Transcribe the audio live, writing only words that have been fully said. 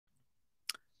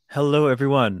Hello,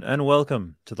 everyone, and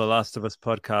welcome to the Last of Us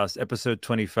podcast, episode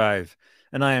 25.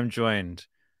 And I am joined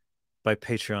by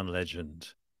Patreon legend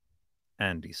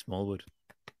Andy Smallwood.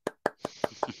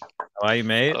 How are you,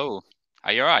 mate? Hello.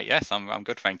 Are you all right? Yes, I'm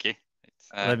good, thank you. It's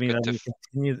Let me, good let to.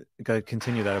 me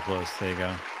continue that applause. There you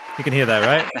go. You can hear that,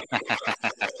 right?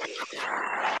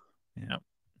 Yeah,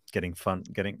 getting fun,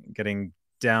 getting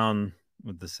down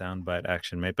with the soundbite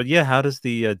action, mate. But yeah, how does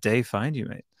the day find you,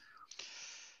 mate?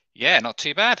 Yeah, not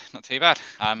too bad. Not too bad.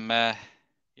 I'm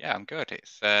good.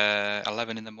 It's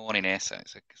 11 in the morning here, so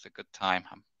it's a good time.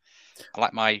 I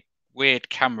like my weird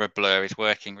camera blur is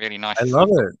working really I nicely. So love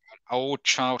I've got it. an old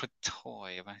childhood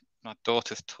toy, my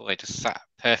daughter's toy, just sat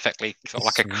perfectly, sort of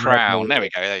like a It's right crown. over There there. we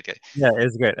go. There you Yeah,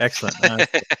 it's great. Excellent.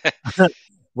 go.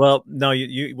 Well, no,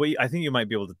 I think you might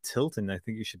be able to tilt, and I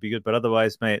think you should be good. But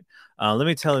otherwise, mate, let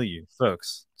me tell you,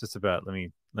 folks, just about let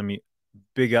me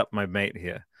big up my mate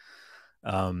here.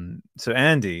 So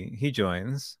Andy, he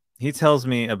joins. He tells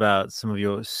me about some of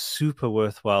your super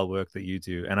worthwhile work that you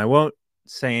do, and I won't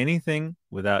say anything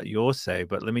without your say.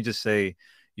 But let me just say,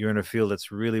 you're in a field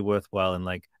that's really worthwhile and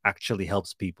like actually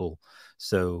helps people.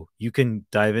 So you can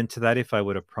dive into that if I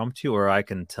were to prompt you, or I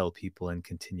can tell people and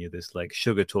continue this like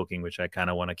sugar talking, which I kind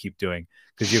of want to keep doing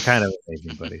because you're kind of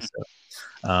amazing, buddy. So,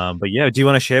 but yeah, do you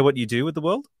want to share what you do with the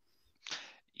world?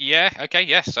 Yeah. Okay.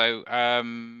 Yeah. So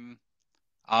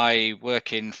I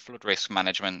work in flood risk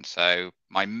management, so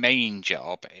my main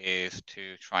job is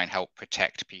to try and help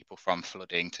protect people from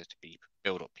flooding,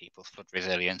 build up people's flood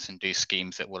resilience, and do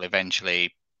schemes that will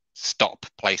eventually stop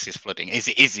places flooding. Is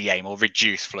the aim, or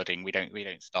reduce flooding? We don't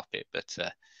stop it, but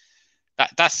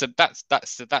that's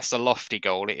the lofty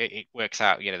goal. It works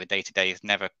out. The day to day is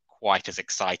never quite as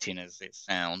exciting as it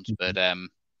sounds, but I'm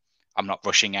not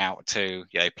rushing out to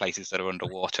places that are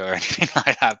underwater or anything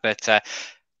like that. But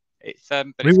We it's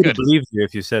would have good. believed you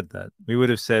if you said that. We would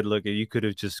have said, "Look, you could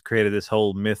have just created this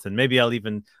whole myth, and maybe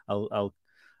I'll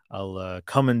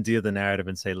commandeer the narrative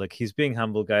and say, look, he's being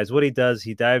humble, guys. What he does,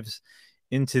 he dives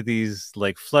into these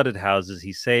like flooded houses.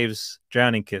 He saves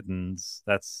drowning kittens.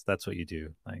 That's what you do.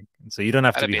 Like, so you don't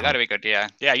have to That'd be be humble." that'd be good. Yeah.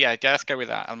 Let's go with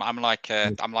that. I'm like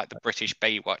the British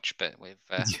Baywatch, but with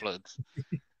floods.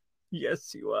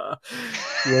 Yes, you are.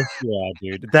 Yes, you are,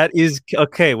 dude. That is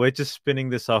okay. We're just spinning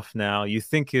this off now. You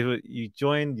think you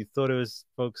joined, you thought it was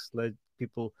folks led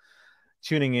people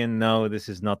tuning in. No, this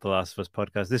is not the Last of Us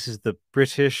podcast. This is the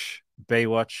British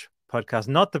Baywatch podcast,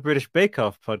 not the British Bake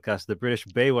Off podcast, the British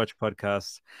Baywatch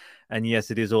podcast. And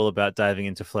yes, it is all about diving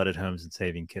into flooded homes and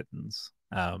saving kittens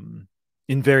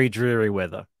in very dreary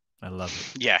weather. I love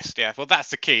it. Yes, yeah. Well,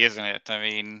 that's the key, isn't it? I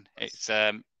mean,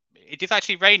 it is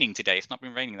actually raining today. It's not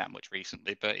been raining that much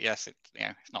recently, but yes, it's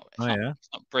not Oh, it's not yeah. it's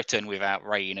not Britain without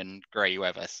rain and grey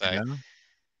weather. So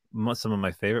Yeah. Some of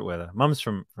my favorite weather. Mum's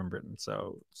from Britain,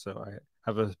 so I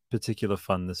have a particular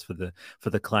fondness for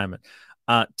the climate.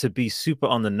 To be super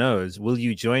on the nose, will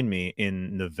you join me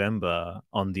in November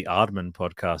on the Aardman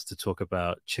podcast to talk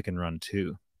about Chicken Run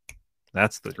 2?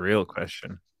 That's the real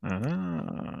question.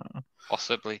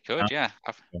 possibly Uh, could, yeah.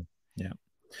 yeah,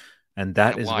 and Been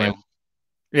that a is when while.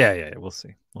 yeah, we'll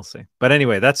see. We'll see. But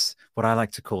anyway, that's what I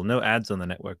like to call no ads on the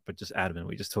network, but just admin.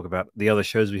 We just talk about the other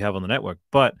shows we have on the network.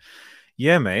 But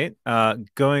yeah, mate,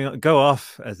 go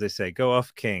off, as they say, go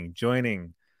off king,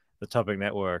 joining the Topic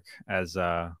Network as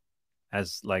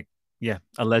like, yeah,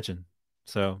 a legend.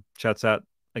 So shouts out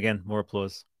again, more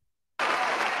applause.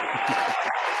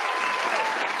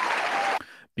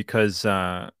 Because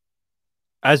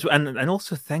as and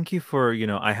also thank you for,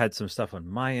 I had some stuff on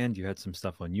my end, you had some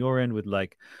stuff on your end with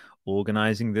like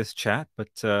organizing this chat. But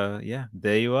yeah,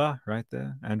 there you are, right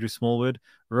there. Andrew Smallwood,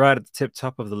 right at the tip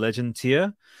top of the legend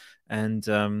tier. And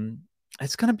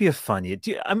it's gonna be a fun year.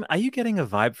 Are you getting a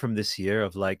vibe from this year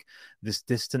of like this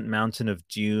distant mountain of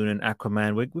Dune and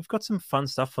Aquaman? We've got some fun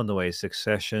stuff on the way.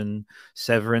 Succession,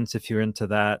 Severance, if you're into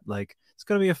that. Like, it's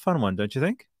gonna be a fun one, don't you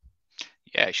think?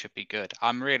 Yeah, it should be good.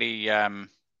 I'm really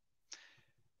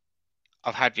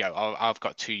I've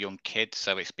got two young kids,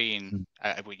 so it's been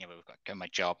Mm. we've got my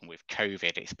job, and with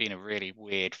COVID, it's been a really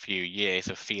weird few years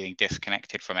of feeling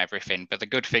disconnected from everything. But the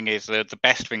good thing is, the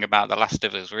best thing about The Last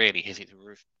of Us really is it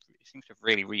seems to have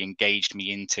really re-engaged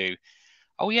me into,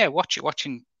 oh yeah,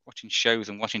 watching shows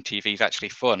and watching TV is actually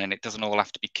fun, and it doesn't all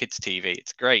have to be kids' TV.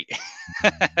 It's great.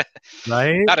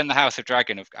 Right, That and the House of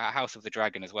the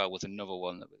Dragon as well was another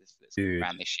one that's come dude.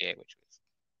 around this year, which was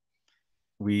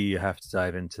We have to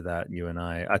dive into that, you and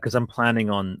I, because I'm planning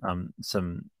on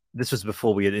some. This was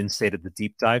before we had instated the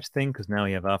deep dives thing, because now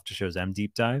we have after shows and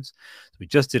deep dives. So we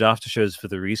just did after shows for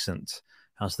the recent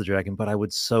House of the Dragon, but I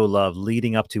would so love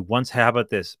leading up to once. How about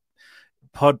this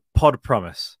pod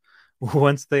promise?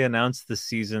 once they announce the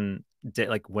season date,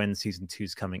 like when season two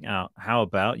is coming out, how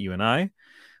about you and I?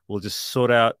 We'll just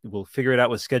we'll figure it out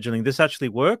with scheduling. This actually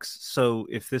works. So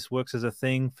if this works as a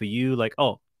thing for you, like,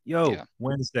 oh, yo, Yeah,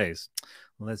 Wednesdays,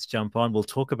 let's jump on. We'll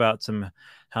talk about some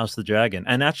House of the Dragon.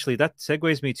 And actually, that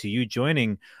segues me to you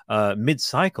joining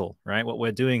mid-cycle, right? What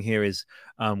we're doing here is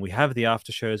we have the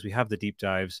after shows, we have the deep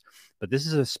dives, but this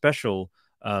is a special,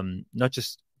 not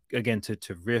just, again, to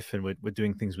riff, and we're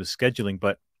doing things with scheduling,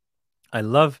 but I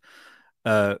love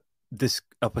uh, this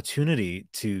opportunity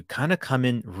to kind of come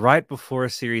in right before a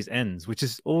series ends, which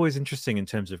is always interesting in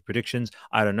terms of predictions.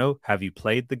 I don't know. Have you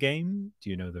played the game? Do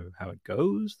you know how it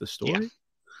goes, the yeah, story?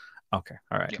 Okay,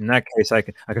 all right. yeah. In that case, I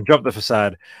can drop the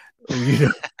facade. You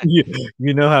know, you,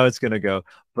 you know how it's gonna go.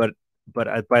 But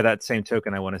by that same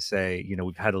token, I want to say,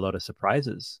 we've had a lot of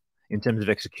surprises in terms of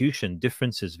execution,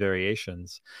 differences,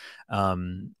 variations.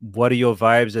 What are your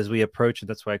vibes as we approach? And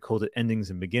that's why I called it endings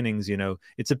and beginnings.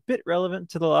 It's a bit relevant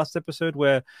to the last episode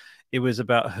where it was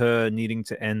about her needing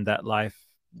to end that life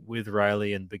with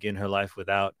Riley and begin her life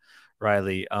without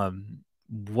Riley.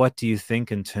 What do you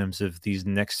think in terms of these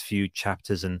next few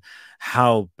chapters and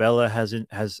how Bella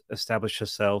has established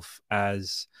herself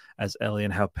as Ellie,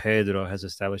 and how Pedro has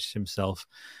established himself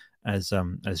as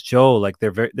Joel? Like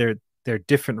they're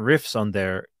different riffs on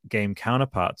their game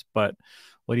counterparts, but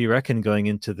what do you reckon going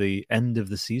into the end of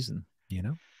the season?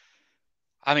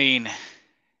 I mean,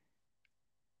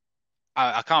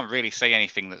 I can't really say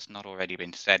anything that's not already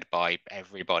been said by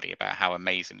everybody about how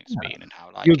amazing it's Yeah. been and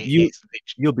how like You it you is.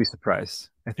 you'll be surprised.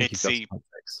 I think you've It's got the some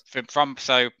context. from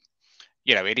so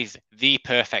it is the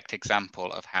perfect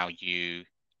example of how you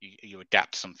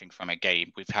adapt something from a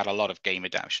game. We've had a lot of game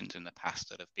adaptations in the past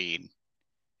that have been,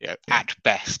 Yeah. at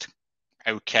best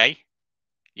okay,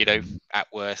 Mm. at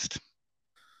worst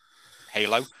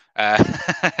Halo,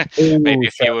 maybe Oh,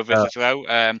 a shout few others out. as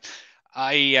well.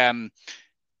 I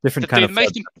Different kind the of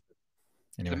fun.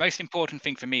 the Anyway. most important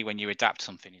thing for me when you adapt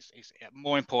something is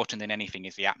more important than anything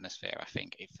is the atmosphere. I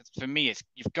think for me, it's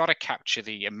you've got to capture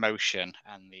the emotion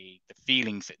and the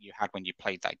feelings that you had when you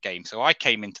played that game. So I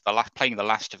came into playing The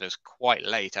Last of Us quite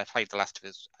late. I played The Last of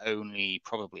Us only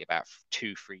probably about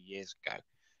 2-3 years ago.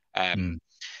 Um, Mm.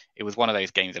 it was one of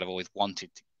those games that I've always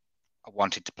wanted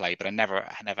to play, but I never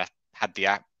had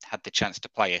the chance to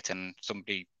play it. And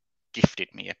somebody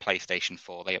gifted me a PlayStation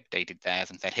 4. They updated theirs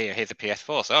and said, here's a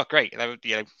PS4. So, oh, great.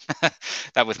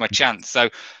 That was my chance. So,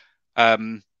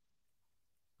 um,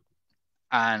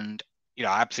 and,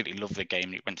 I absolutely love the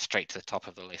game. It went straight to the top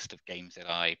of the list of games that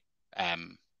my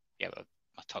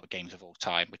top games of all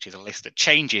time, which is a list that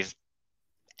changes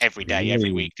every day, every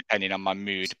Really week, depending on my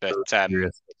mood. But so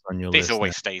curious what's on your this list now.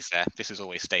 always stays there. This has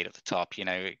always stayed at the top,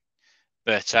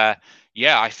 But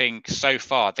yeah, I think so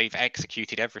far they've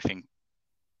executed everything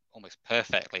almost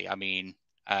perfectly. I mean,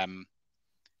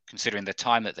 considering the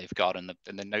time that they've got and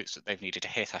the notes that they've needed to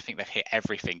hit, I think they've hit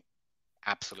everything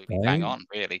absolutely bang Right? on,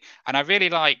 really. And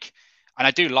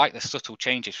I do like the subtle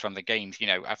changes from the games.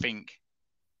 I think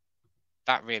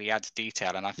that really adds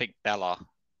detail. And I think I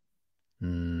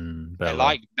Bella.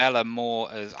 like Bella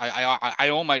more as I'd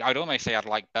almost say I'd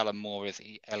like Bella more as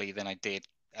Ellie than I did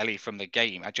Ellie from the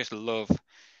game. I just love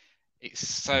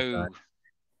it's Okay. so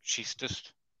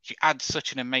she adds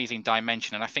such an amazing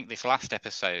dimension. And I think this last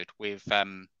episode with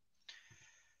the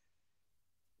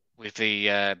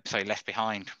sorry, Left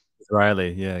Behind,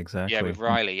 Riley, yeah, yeah, with exactly.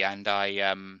 Riley, and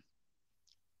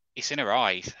it's in her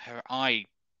eyes. Her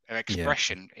Yeah.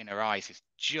 expression in her eyes is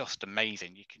just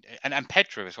amazing. You can and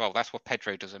Pedro as well. That's what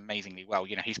Pedro does amazingly well.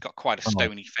 He's got quite a Oh,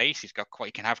 stony face. He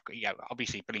can have,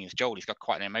 obviously putting as Joel, he's got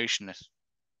quite an emotionless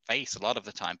face a lot of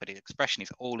the time, but his expression is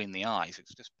all in the eyes.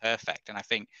 It's just perfect. And I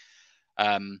think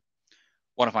um,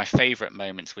 one of my favorite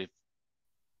moments with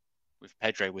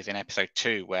Pedro was in episode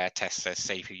 2, where Tess says,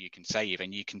 "Save who you can save,"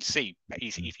 and you can see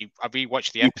if I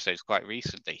rewatched the episodes quite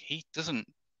recently, he doesn't,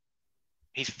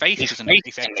 his face his doesn't,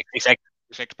 face and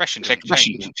his expression his doesn't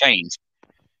expression change, didn't change,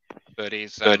 but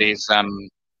but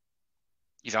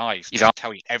his eyes his just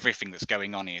tell you everything that's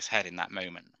going on in his head in that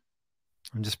moment.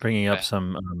 I'm just bringing up Uh,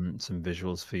 some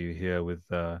visuals for you here with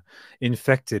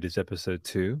Infected is episode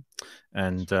 2,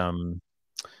 that's and right.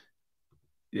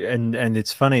 and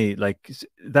it's funny, like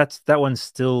that one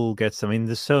still gets, I mean,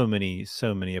 there's so many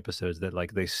episodes that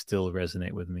like they still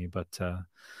resonate with me,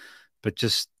 but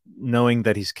just knowing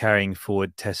that he's carrying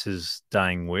forward Tess's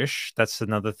dying wish, that's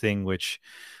another thing which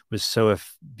was so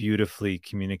beautifully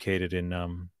communicated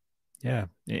in yeah,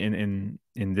 in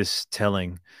this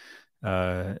telling.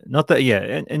 Not that,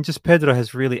 yeah, and just Pedro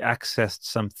has really accessed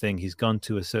something. He's gone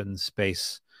to a certain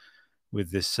space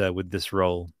with this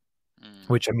role. Mm.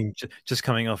 which I mean, just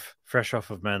coming off fresh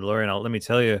off of Mandalorian, let me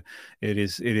tell you, it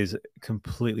is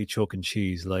completely chalk and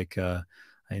cheese. Like, I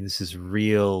mean, this is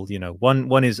real. You know,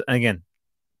 one is again,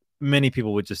 many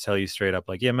people would just tell you straight up,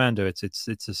 like, yeah, Mando, it's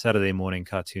a Saturday morning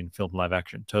cartoon film live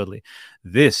action, totally.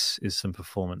 This is some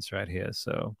performance right here.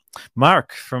 So,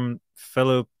 Mark from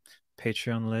fellow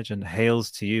Patreon legend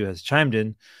hails to you has chimed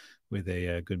in with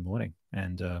a good morning,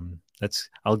 and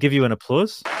I'll give you an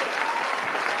applause,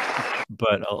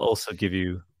 but I'll also give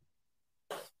you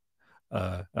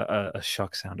a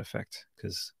shock sound effect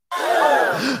because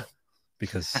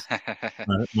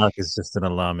Mark is just an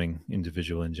alarming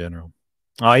individual in general.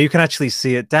 Oh, you can actually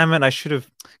see it. Damn it! I should have.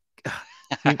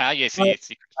 You, Yes, what?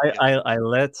 it's,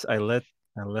 I left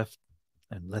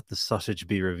and let the sausage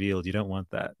be revealed. You don't want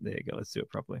that. There you go. Let's do it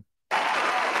properly. there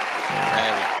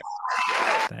we go.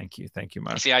 Thank you, You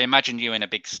Mark. see, I imagine you in a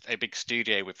big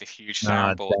studio with this huge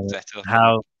Nah, soundboard damn it. set up, and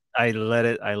How I let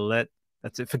it. I let.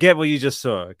 That's it. Forget what you just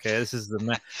saw. Okay, this is the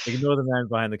man. Ignore the man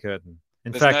behind the curtain.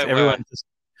 In there's fact, no everyone just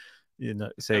say no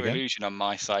again. illusion on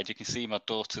my side. You can see my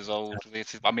daughter's old.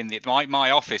 I'm in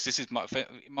my office. This is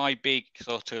my big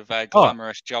sort of Oh,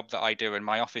 glamorous job that I do, and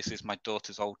my office is my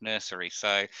daughter's old nursery.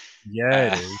 So yeah,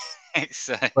 it uh, is. it's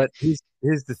But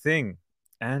here's the thing,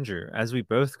 Andrew. As we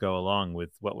both go along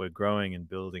with what we're growing and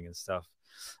building and stuff,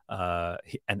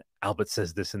 and Albert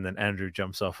says this, and then Andrew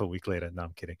jumps off a week later. No,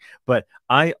 I'm kidding. But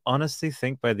I honestly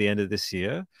think by the end of this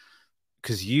year,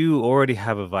 because you already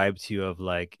have a vibe to you of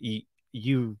like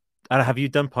you I don't, have you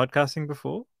done podcasting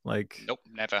before? Like, nope,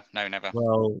 never, no, never.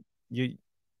 well, you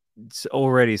it's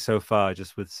already so far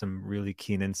just with some really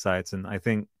keen insights, and I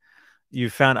think you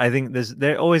found I think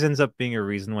there always ends up being a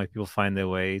reason why people find their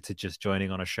way to just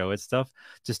joining on a show and stuff,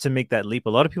 just to make that leap. A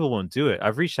lot of people won't do it.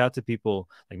 I've reached out to people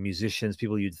like musicians,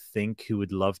 people you'd think who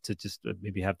would love to just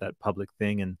maybe have that public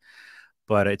thing, and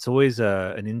but it's always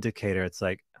an indicator. It's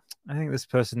like, I think this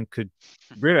person could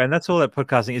really, and that's all that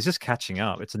podcasting is, just catching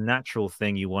up. It's a natural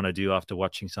thing you want to do after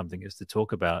watching something, is to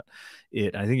talk about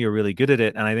it. I think you're really good at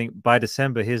it. And I think by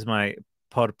December, here's my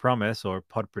pod promise or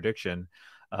pod prediction.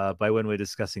 By when we're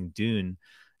discussing Dune,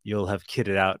 you'll have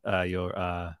kitted out your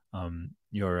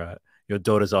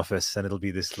daughter's office, and it'll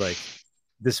be this like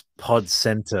this pod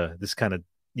center, this kind of,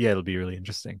 yeah, it'll be really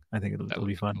interesting. I think That it'll would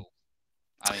be be fun. cool.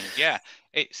 I mean, yeah,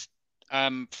 it's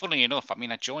funnily enough. I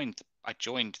mean, I joined the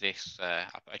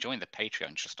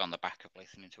Patreon just on the back of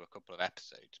listening to a couple of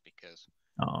episodes because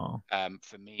Oh,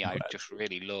 for me, I just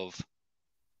really love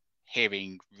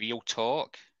hearing real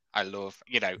talk. I love,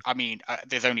 I mean,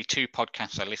 there's only two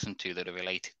podcasts I listen to that are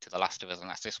related to The Last of Us, and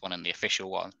that's this one and the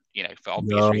official one. For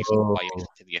obvious reasons yo, why you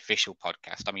listen to the official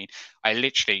podcast. I mean, I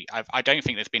don't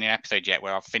think there's been an episode yet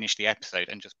where I've finished the episode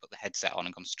and just put the headset on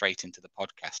and gone straight into the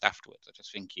podcast afterwards. I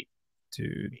just think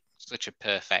dude. it's such a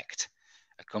perfect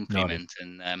No, accompaniment,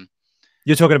 and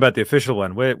you're talking about the official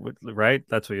one, right?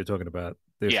 That's what you're talking about.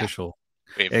 The yeah, official,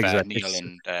 with exactly. Neil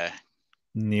and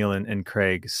Neil and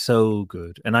Craig, so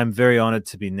good. And I'm very honored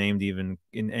to be named even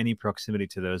in any proximity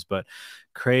to those. But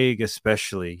Craig,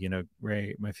 especially,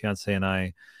 Ray, my fiance, and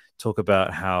I talk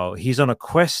about how he's on a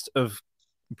quest of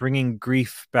bringing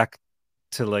grief back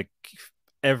to like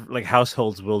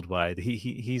households worldwide.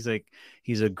 He's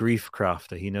a grief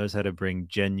crafter. He knows how to bring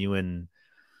genuine,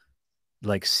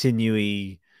 like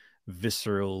sinewy,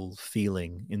 visceral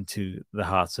feeling into the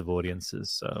hearts of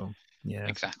audiences. So yeah.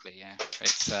 exactly, yeah,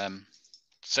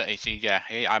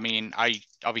 yeah. I mean, I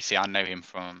know him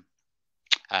Mm.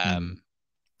 um,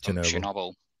 from Chernobyl.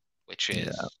 Chernobyl, which Yeah.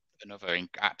 is another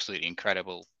absolutely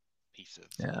incredible piece of.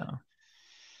 Yeah.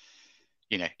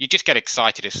 You just get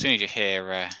excited as soon as you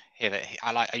hear that.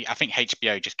 I think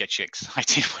HBO just gets you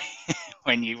excited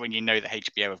when you know that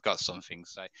HBO have got something.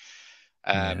 So,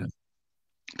 Yeah. um,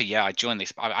 but yeah, I joined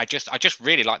this. I just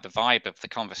really like the vibe of the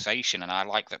conversation, and I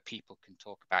like that people can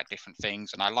talk about different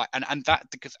things, and I like and that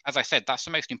because as I said, that's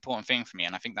the most important thing for me,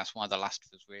 and I think that's why The Last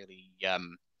of Us really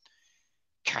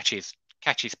catches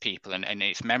catches people and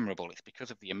it's memorable. It's because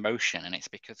of the emotion and it's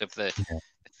because of the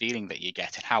feeling that you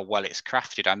get and how well it's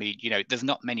crafted. I mean, there's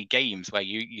not many games where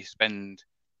you spend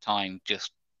time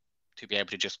just to be able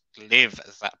to just live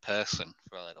as that person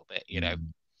for a little bit.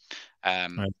 Mm.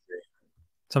 Um,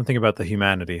 Something about the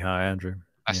humanity, huh, Andrew?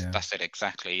 that's Yeah. that's it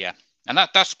exactly, yeah. And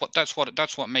that's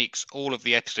what makes all of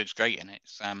the episodes great. And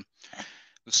it's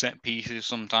the set pieces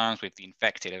sometimes with the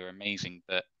infected are amazing,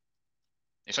 but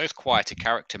it's those quieter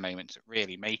character moments that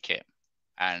really make it.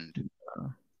 And Uh,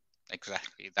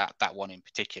 exactly that one in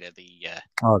particular,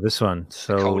 Oh, this one. the cold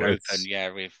So open, it's yeah,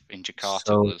 with in Jakarta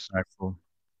so was impactful.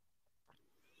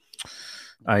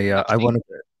 yeah, and I wanted.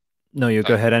 No, you So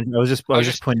go ahead. And I I was was just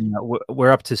just pointing out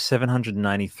we're up to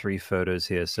 793 photos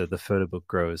here, so the photo book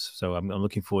grows. So I'm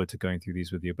looking forward to going through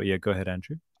these with you. But yeah, go ahead,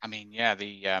 Andrew. I mean, yeah,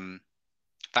 the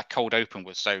that cold open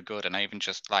was so good, and even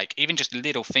just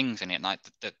little things in it, like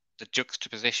the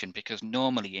juxtaposition, because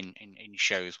normally in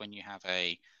shows when you have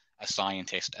a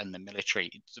scientist and the military,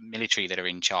 it's the military that are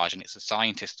in charge, and it's the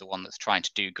scientist the one that's trying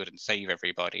to do good and save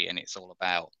everybody, and it's all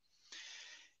about,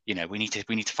 we need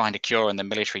to find a cure, and the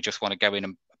military just want to go in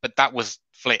and. But that was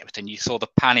flipped, and you saw the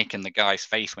panic in the guy's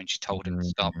face when she told him to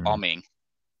stop Mhm. bombing.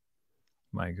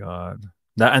 My God.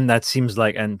 That seems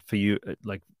like, and for you,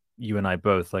 like you and I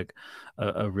both, like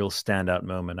a real standout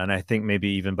moment. And I think maybe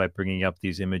even by bringing up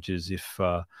these images, if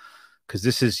because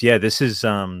this is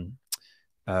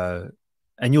uh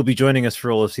and you'll be joining us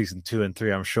for all of season 2 and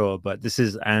 3, I'm sure. But this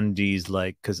is Andy's,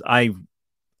 like, because I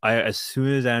as soon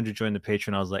as Andrew joined the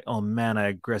Patreon, I was like, oh man, I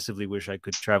aggressively wish I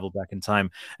could travel back in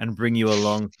time and bring you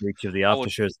along for each of the Oh, after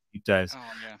shows, deep dives,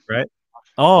 oh yeah. right?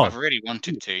 Oh, I've really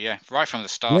wanted to, yeah. Right from the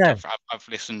start, yeah, I've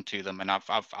listened to them, and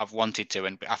I've wanted to,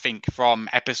 and I think from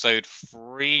episode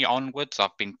 3 onwards,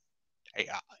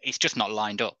 it's just not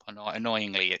lined up.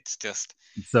 Annoyingly, it's just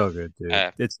it's so good, dude.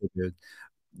 uh, It's so good.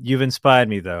 You've inspired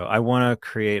me, though. I want to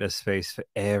create a space for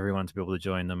everyone to be able to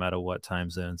join, no matter what time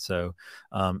zone. So,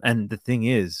 and the thing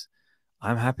is,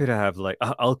 I'm happy to have, like,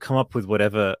 I'll come up with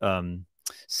whatever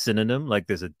synonym. Like,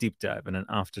 there's a deep dive and an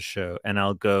after show, and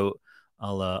I'll go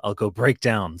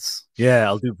breakdowns. Yeah,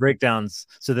 I'll do breakdowns.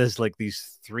 So there's like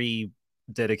these 3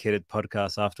 dedicated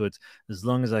podcasts afterwards. As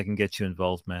long as I can get you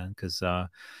involved, man, because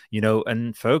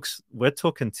and folks, we're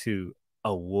talking to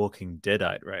a Walking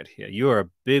Deadite right here. You are a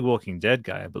big Walking Dead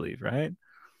guy, I believe, right?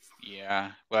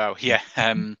 yeah. Well, yeah.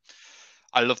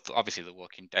 I love obviously The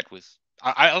Walking Dead was.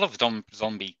 I love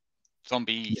zombie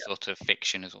Yeah. sort of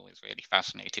fiction has always really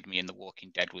fascinated me, and The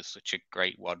Walking Dead was such a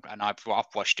great one, and I've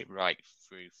watched it right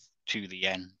through to the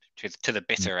end, to the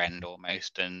bitter end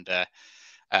almost, and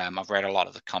I've read a lot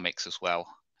of the comics as well,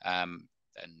 and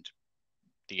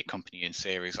the accompanying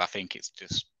series. I think it's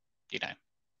just, you know,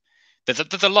 there's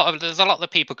a lot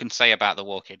that people can say about The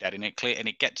Walking Dead, and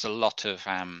it gets a lot of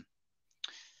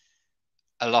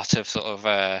sort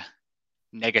of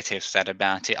negatives said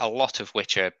about it, a lot of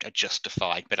which are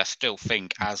justified. But I still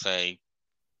think as a,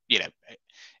 you know,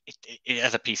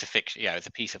 as a piece of fiction, as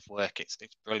a piece of work, it's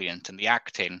brilliant, and the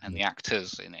acting and the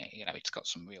actors in it, it's got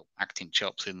some real acting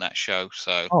chops in that show.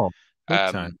 So, Oh, big um,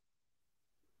 time.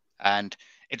 and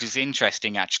it is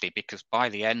interesting actually because by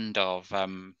the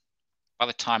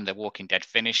time The Walking Dead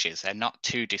finishes, they're not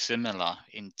too dissimilar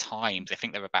in times. I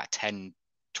think they're about 10,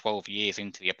 12 years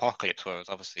into the apocalypse, whereas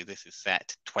obviously this is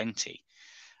set 20.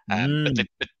 But Mm,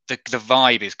 the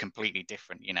vibe is completely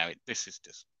different. This is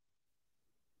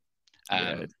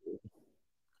yeah, um,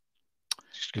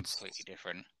 just completely it's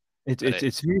different. It's But it's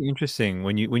it's really interesting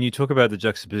when you talk about the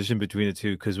juxtaposition between the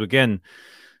two, because again,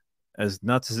 as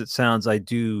nuts as it sounds, I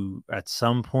do at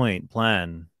some point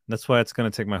plan. That's why it's going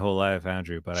to take my whole life,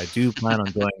 Andrew. But I do plan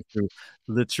on going through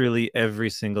literally every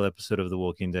single episode of The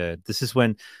Walking Dead. This is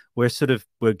when we're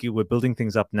building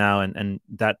things up now, and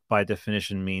that by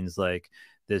definition means, like,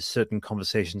 there's certain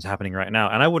conversations happening right now,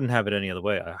 and I wouldn't have it any other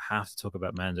way. I have to talk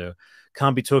about Mando.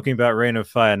 Can't be talking about Reign of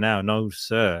Fire now, no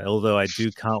sir. Although I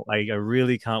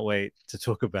really can't wait to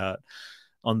talk about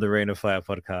on the Reign of Fire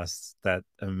podcast that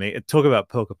talk about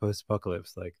poker post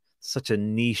apocalypse, like such a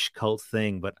niche cult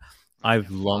thing, but Rain I've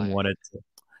of long Fire. wanted to.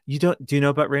 You don't Do you know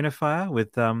about Reign of Fire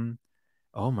with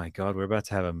Oh my God, we're about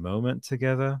to have a moment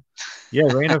together. Yeah,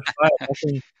 Reign of Fire back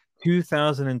in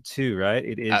 2002, right?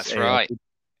 It is That's right.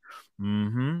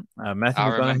 Matthew I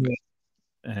remember. McConaughey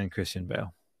and Christian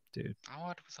Bale, dude. How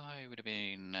old was I? Would have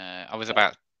been. I was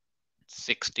about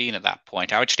 16 at that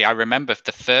point. I remember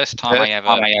the first time I First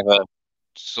time ever I ever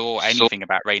saw saw anything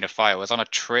about Rain of Fire was on a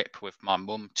trip with my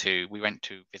mum to. We went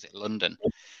to visit London,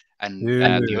 and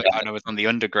dude. I was on the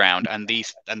underground, and the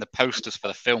posters for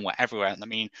the film were everywhere. And I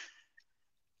mean,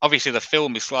 obviously the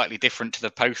film is slightly different to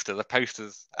the poster. The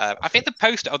posters, I think the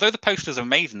poster, although the poster's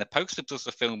amazing, the poster does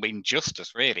the film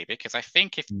injustice really, because I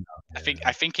think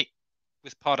it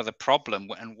was part of the problem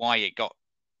and why it got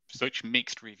such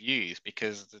mixed reviews,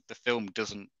 because the film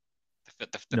doesn't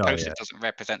the No, poster yeah. doesn't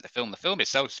represent the film. The film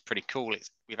itself is pretty cool.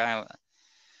 It's without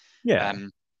Yeah.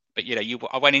 um, but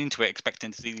I went into it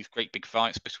expecting to see these great big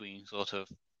fights between sort of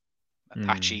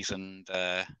Mm, Apaches and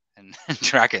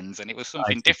dragons, and it was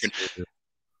I something did different. too.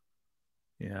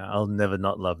 Yeah, I'll never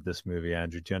not love this movie,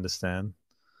 Andrew. Do you understand?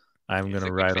 I'm It's gonna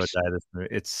a good ride or fish. die this movie.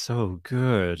 It's so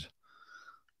good.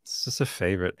 It's just a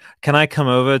favorite. Can I come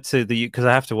over to the because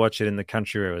I have to watch it in the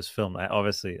country where it was filmed.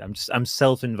 Obviously, I'm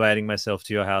self-inviting myself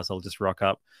to your house. I'll just rock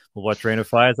up. We'll watch Rain of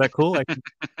Fire. Is that cool? Is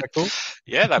that cool?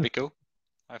 Yeah, that'd be cool.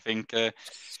 I think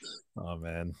Oh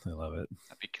man, I love it.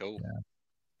 that'd be cool.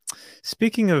 Yeah.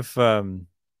 Speaking of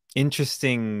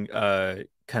interesting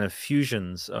kind of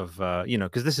fusions of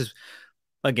because this is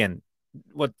again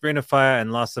what Rain of Fire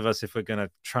and Last of Us, if we're gonna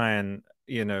try and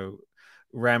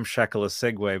ramshackle a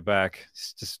segue back,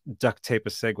 just duct tape a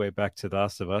segue back to The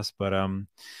Last of Us, but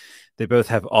they both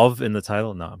have "of" in the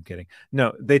title. No, I'm kidding.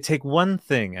 No, they take one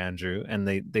thing, Andrew, and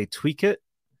they tweak it,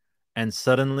 and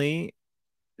suddenly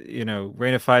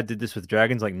Rain of Fire did this with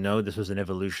dragons. Like, no, this was an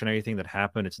evolutionary thing that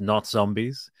happened. It's not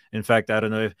zombies. In fact, I don't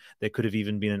know if there could have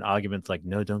even been an argument like,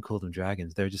 no, don't call them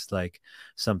dragons. They're just like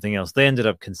something else. They ended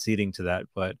up conceding to that.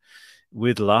 But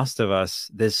with Last of Us,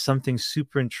 there's something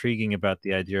super intriguing about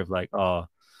the idea of like, oh,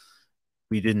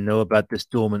 we didn't know about this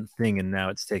dormant thing and now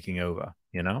it's taking over,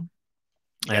 Yeah,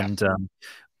 And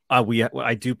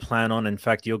I do plan on. In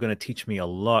fact, you're going to teach me a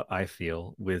lot. I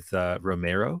feel with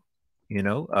Romero. You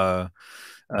know,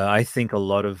 I think a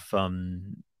lot of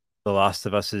The Last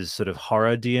of Us's sort of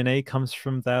horror DNA comes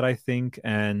from that. I think,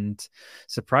 and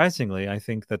surprisingly, I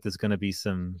think that there's going to be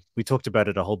some. We talked about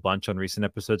it a whole bunch on recent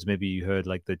episodes. Maybe you heard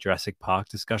like the Jurassic Park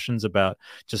discussions about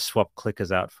just swap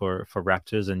clickers out for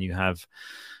raptors, and you have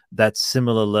that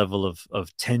similar level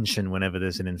of tension whenever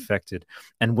there's an infected,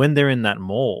 and when they're in that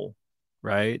mall,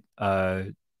 right?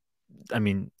 I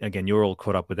mean, again, you're all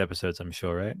caught up with episodes, I'm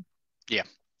sure, right? yeah,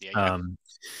 yeah. Um,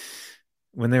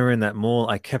 when they were in that mall,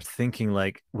 I kept thinking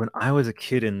like when I was a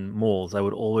kid in malls, I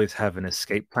would always have an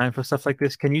escape plan for stuff like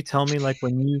this. Can you tell me like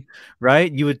when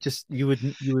right? You would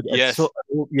Yes,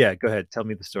 yeah, go ahead. Tell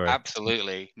me the story.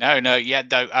 absolutely. No, no, yeah,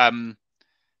 no.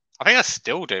 I think I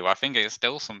still do. I think it's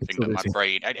still It's something still that my this.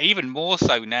 brain, and even more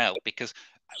so now, because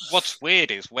what's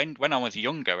weird is when I was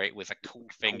younger, it was a cool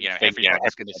thing.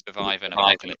 Everybody's going to survive an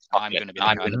apocalypse. I'm going to be the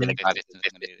guy that does this,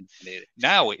 and I'm going to do it.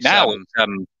 Now it's Now it's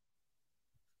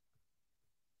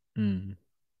mm.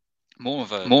 more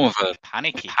of a more of a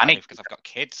panicky kind panic. of because I've got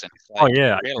kids, and it's Oh like yeah,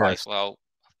 you I realize, guess. well,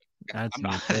 Add I'm some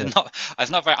not, repair.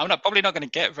 I'm not probably not going to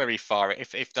get very far.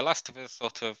 If the Last of Us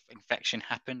sort of infection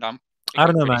happened, I think I I'm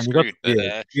don't know, pretty man. You got screwed. the But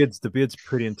beard. The beard's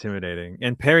pretty intimidating.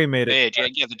 And Perry the made it. beard, yeah,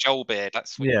 yeah, the Joel beard,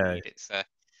 that's what you Yeah, need. It's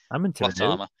I'm plot intimidated.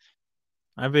 armor.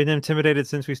 I've been intimidated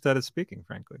since we started speaking,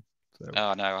 frankly. So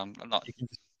Oh no, I'm not. you can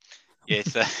just Yeah,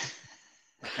 it's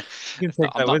you can it's not.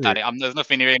 take I'm that not with you. that. There's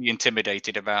nothing really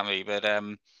intimidated about me. But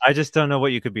I just don't know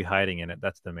what you could be hiding in it.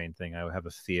 That's the main thing. I have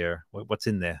a fear. What's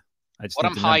in there? I just what need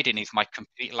I'm to know. hiding is my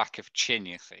complete lack of chin.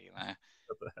 You see,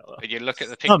 What the hell? when you look at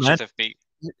the No, man. pictures of me.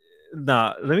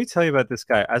 Nah, let me tell you about this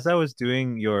guy. As I was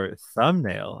doing your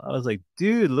thumbnail, I was like,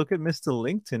 dude, look at Mr.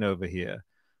 LinkedIn over here.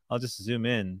 I'll just zoom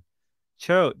in.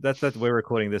 Cho, that we're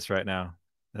recording this right now.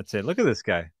 That's it. Look at this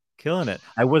guy, killing it.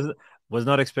 I was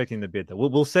not expecting the bid though.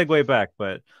 We'll segue back,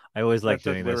 but I always like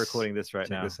doing We're this. recording this right Check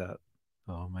now. this out.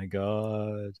 Oh my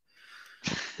god,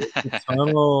 the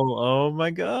tunnel. Oh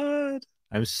my god.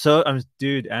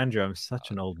 Dude, Andrew. I'm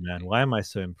such an old man. Why am I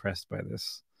so impressed by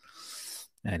this?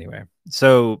 Anyway,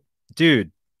 so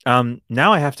dude,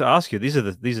 now I have to ask you. These are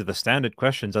the standard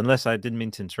questions. Unless I didn't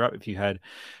mean to interrupt. If you had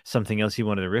something else you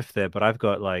wanted to riff there, but I've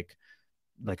got like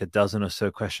a dozen or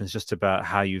so questions just about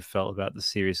how you felt about the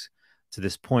series to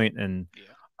this point. And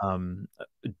Yeah. um,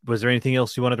 was there anything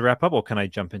else you wanted to wrap up, or can I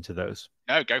jump into those?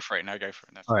 No, go for it. No, go for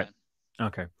it. That's All right. fine.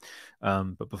 Okay.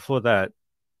 But before that,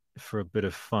 for a bit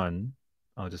of fun,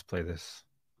 I'll just play this,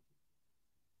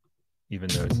 even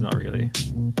though it's not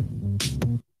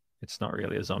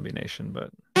really a zombie nation,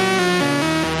 but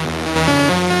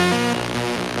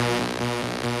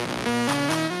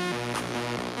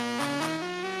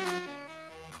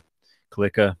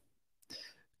clicker,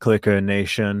 clicker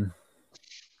nation.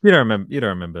 You don't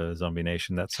remember Zombie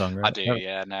Nation, that song, I right? do. No,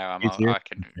 Yeah. No, you too? I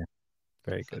can. Okay,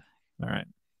 very good. All right.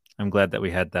 I'm glad that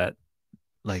we had that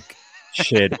like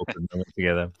shared open moment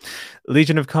together.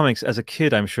 Legion of Comics, as a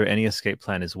kid, I'm sure any escape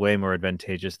plan is way more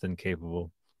advantageous than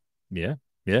capable. Yeah.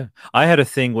 Yeah. I had a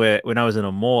thing where when I was in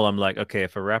a mall, I'm like, okay,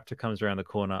 if a raptor comes around the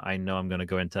corner, I know I'm going to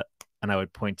go into, and I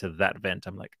would point to that vent.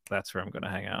 I'm like, that's where I'm going to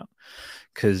hang out.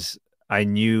 Because I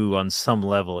knew on some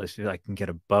level, if I can get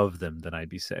above them, then I'd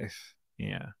be safe.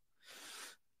 Yeah.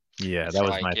 Yeah. It's That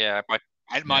was like my, yeah.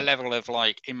 My yeah. level of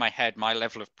like in my head, my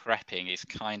level of prepping is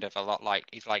kind of a lot like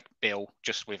it's like Bill,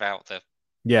 just without the.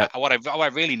 Yeah. What I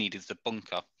really need is the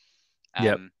bunker.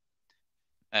 Yep. Um,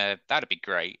 that'd be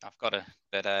great. I've got to,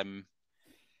 but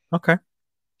Okay.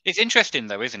 it's interesting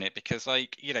though, isn't it? Because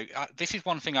like this is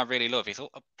one thing I really love. Is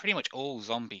pretty much all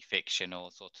zombie fiction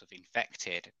or sort of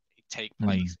infected. take Mm.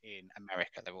 place in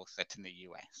America. They're all set in the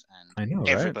US, and I know,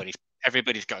 right?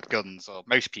 everybody's got guns, or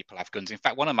most people have guns. In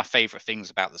fact, one of my favorite things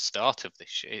about the start of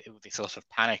this sort of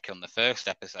panic on the first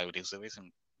episode is there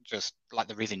isn't just like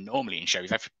there isn't normally in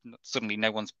shows. Suddenly,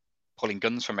 no one's pulling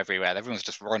guns from everywhere. Everyone's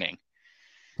just running.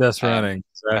 Just running,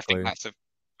 And I think exactly. that's a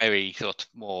very sort of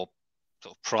more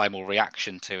sort of primal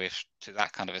reaction to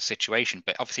that kind of a situation.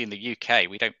 But obviously in the UK,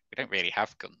 we don't really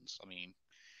have guns. I mean,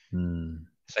 Mm.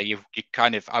 so you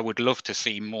kind of I would love to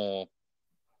see more.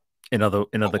 In What other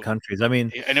would countries. I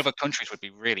mean, in other countries would be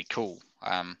really cool.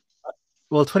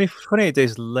 well, 28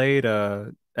 days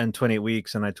later and 28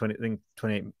 weeks, and I think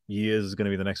 28 years is going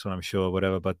to be the next one, I'm sure,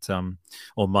 whatever, but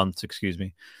or months, excuse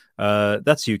me.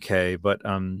 That's UK, but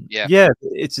Yeah, yeah,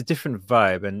 it's a different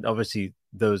vibe, and obviously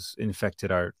those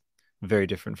infected are very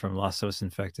different from Last of Us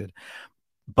infected.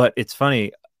 But it's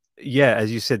funny, yeah,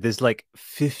 as you said, there's like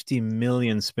 50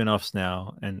 million spin-offs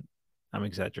now, and I'm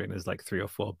exaggerating, there's like three or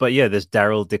four. But yeah, there's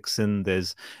Daryl Dixon,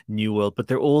 there's New World, but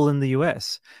they're all in the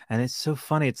US. And it's so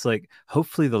funny. It's like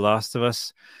hopefully The Last of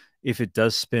Us, if it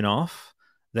does spin off,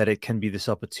 that it can be this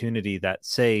opportunity that,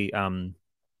 say,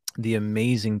 the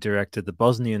amazing director, the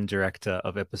Bosnian director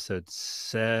of episode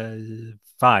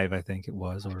five, I think it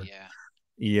was, or yeah,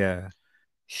 yeah,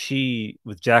 she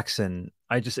with Jackson,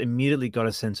 I just immediately got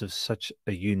a sense of such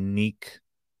a unique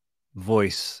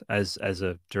voice as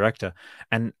a director.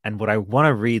 And what I want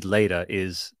to read later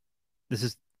is this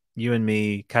is you and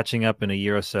me catching up in a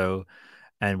year or so,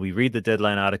 and we read the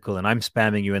Deadline article, and I'm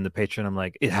spamming you in the Patreon. I'm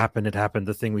like, it happened,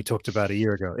 the thing we talked about a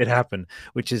year ago. It happened,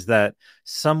 which is that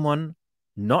someone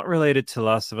not related to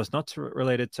Last of Us,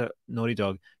 related to Naughty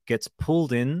Dog, gets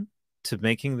pulled in to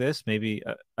making this. Maybe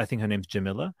I think her name's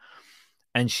Jamila,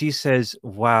 and she says,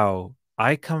 "Wow,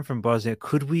 I come from Bosnia.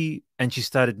 Could we?" And she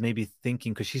started maybe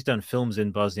thinking because she's done films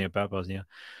in Bosnia about Bosnia.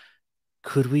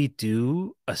 Could we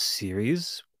do a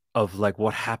series of like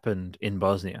what happened in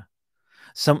Bosnia?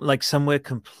 Somewhere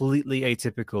completely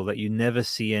atypical that you never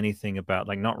see anything about,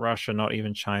 like not Russia, not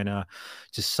even China,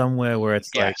 just somewhere where it's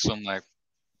yeah. Somewhere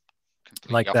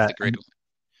completely like off that, the grid.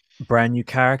 and brand new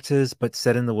characters, but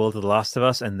set in the world of The Last of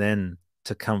Us, and then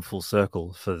to come full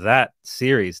circle for that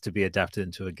series to be adapted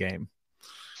into a game.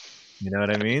 You know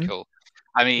what I That'd be mean? cool.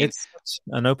 I mean, It's such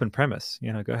an open premise.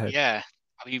 Go ahead. yeah.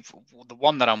 I mean, the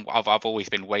one that I've always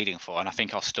been waiting for, and I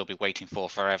think I'll still be waiting for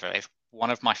forever, is one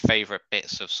of my favorite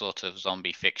bits of sort of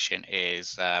zombie fiction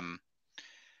is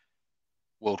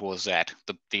World War Z,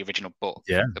 the original book,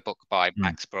 Yeah. the book by Mm.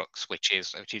 Max Brooks, which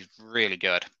is really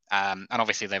good. And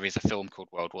obviously there is a film called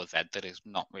World War Z that is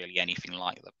not really anything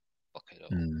like the book at all.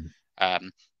 Mm.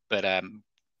 Um, but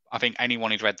I think anyone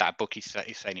who's read that book is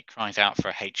saying it cries out for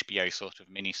a HBO sort of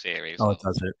miniseries Oh, of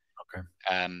does it? Okay.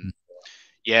 um,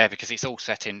 yeah, because it's all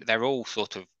set in. They're all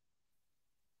sort of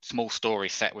small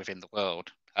stories set within the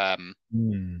world.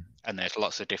 Mm. And there's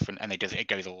lots of different, and it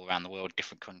goes all around the world,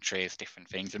 different countries, different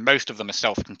things, and most of them are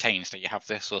self-contained. So you have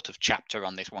this sort of chapter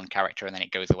on this one character, and then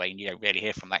it goes away, and you don't really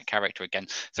hear from that character again.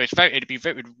 So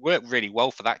it would work really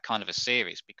well for that kind of a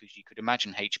series, because you could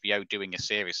imagine HBO doing a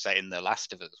series set in The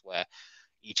Last of Us where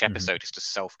each Mhm. episode is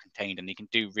just self-contained, and you can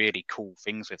do really cool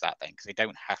things with that then, because they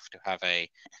don't have to have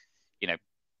you know,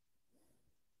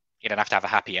 you don't have to have a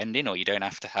happy ending, or you don't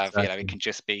have to have, it Exactly. can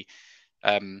just be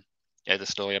um, the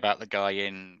story about the guy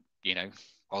in,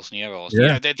 Bosnia, or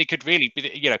Yeah. they could really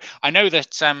be, I know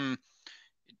that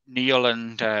Neil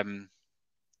and Craig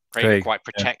are Craig. quite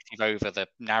Yeah. protective over the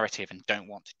narrative and don't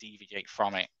want to deviate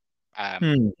from it.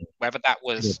 Hmm. Whether that Good.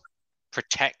 was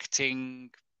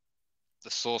protecting the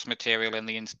source material and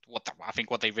I think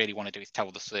what they really want to do is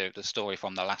tell the story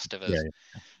from The Last of Yeah, Us.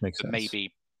 yeah. Makes But sense.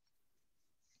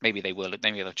 maybe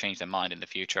they'll change their mind in the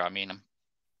future. I mean,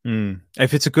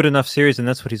 If it's a good enough series, and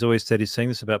that's what he's always said, he's saying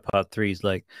this about part three. He's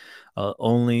like, I'll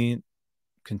only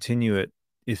continue it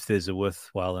if there's a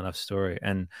worthwhile enough story.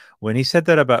 And when he said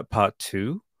that about part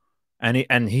two, and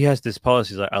he has this policy,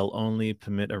 he's like, I'll only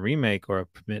permit a remake or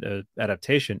permit a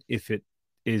adaptation if it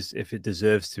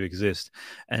deserves to exist.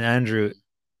 And Andrew,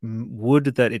 would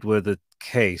that it were the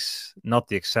case, not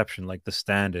the exception, like the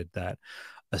standard, that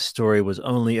a story was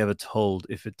only ever told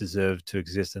if it deserved to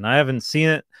exist. And I haven't seen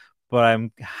it, but I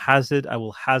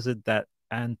will hazard that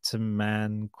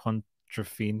Antiman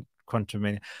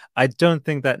Quantumania. I don't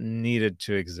think that needed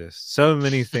to exist. So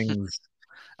many things.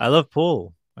 I love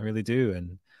Paul, I really do,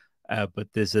 and but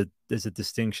there's a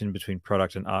distinction between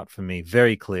product and art for me,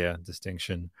 very clear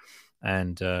distinction.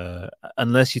 And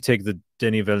unless you take the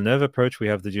Denis Villeneuve approach, we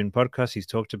have the Dune podcast. He's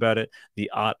talked about it, the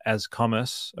art as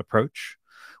commerce approach,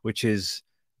 which is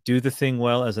do the thing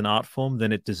well as an art form,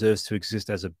 then it deserves to exist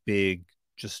as a big,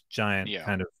 just giant yeah.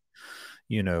 kind of,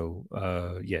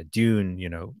 yeah,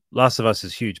 Dune, Last of Us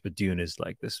is huge, but Dune is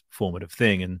like this formative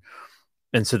thing,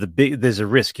 and so there's a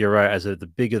risk. You're right. The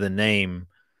bigger the name,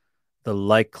 the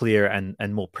likelier and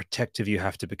more protective you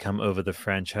have to become over the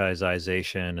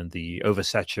franchisization and the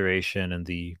oversaturation and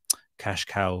the cash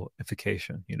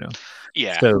cowification.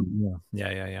 Yeah, So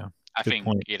yeah. I Good think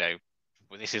point.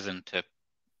 well, this isn't a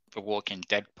Walking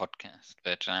Dead podcast,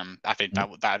 but I think Yeah.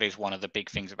 that is one of the big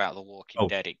things about The Walking Oh,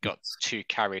 Dead. It got yes. too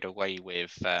carried away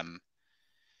with the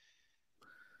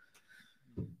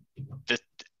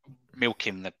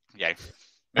milking the milking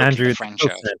the Andrew, they killed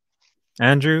franchise. Santa.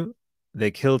 Andrew,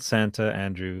 they killed Santa.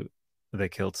 Andrew, they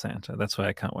killed Santa. That's why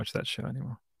I can't watch that show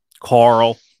anymore.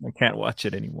 Carl, I can't watch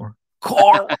it anymore.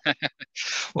 Carl.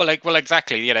 Well,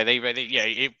 exactly.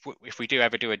 If we do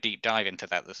ever do a deep dive into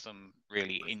that, there's some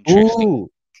really interesting Ooh,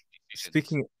 decisions.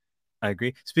 speaking I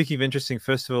agree. Speaking of interesting,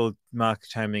 first of all, Mark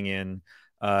chiming in,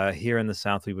 here in the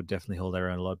South, we would definitely hold our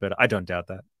own a lot better. I don't doubt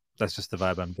that. That's just the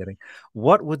vibe I'm getting.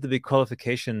 What would the be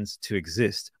qualifications to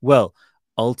exist? Well,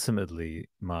 ultimately,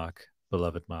 Mark,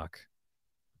 beloved Mark,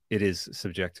 it is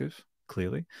subjective,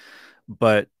 clearly.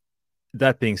 But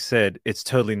that being said, it's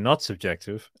totally not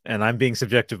subjective. And I'm being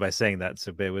subjective by saying that,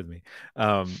 so bear with me.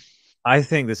 Um, I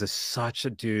think this is such a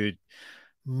dude.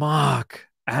 Mark,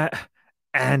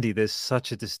 Andy, there's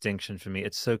such a distinction for me.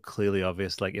 It's so clearly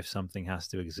obvious, like if something has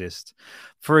to exist.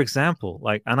 For example,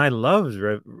 like, and I loved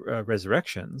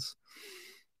Resurrections,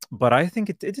 but I think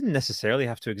it didn't necessarily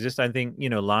have to exist. I think,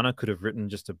 Lana could have written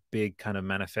just a big kind of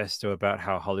manifesto about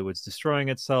how Hollywood's destroying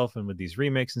itself and with these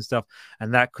remakes and stuff,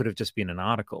 and that could have just been an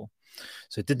article.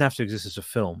 So it didn't have to exist as a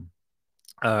film.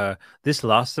 This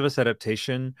Last of Us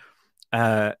adaptation,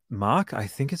 Mark, I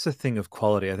think it's a thing of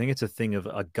quality. I think it's a thing of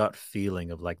a gut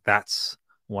feeling of like that's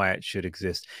why it should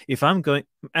exist. If I'm going,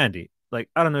 Andy, like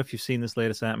I don't know if you've seen this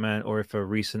latest Ant-Man or if a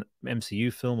recent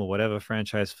MCU film or whatever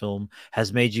franchise film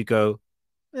has made you go,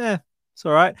 it's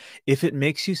all right. If it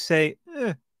makes you say,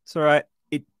 it's all right,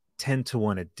 it 10 to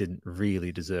 1, it didn't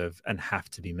really deserve and have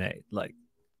to be made. Like,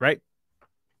 right?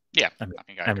 Yeah, I mean, I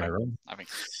think I am I agree. wrong? I think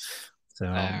So,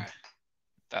 uh,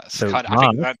 that's so kind of. I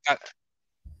Mark think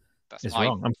that's is my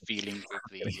wrong. I'm feeling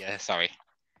with kidding. the. Sorry,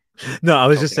 No, I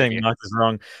was just talking over saying you. Mark is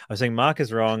wrong. I was saying Mark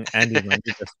is wrong. Andy's my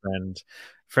new best friend.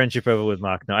 Friendship over with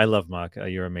Mark. No, I love Mark.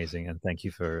 You're amazing, and thank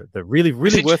you for the really, It's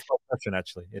really int- worthwhile question.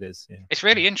 Actually, it is. Yeah. it's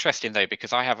really interesting though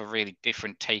because I have a really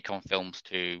different take on films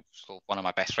to sort of one of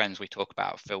my best friends. We talk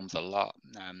about films a lot,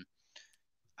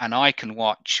 and I can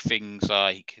watch things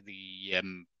like the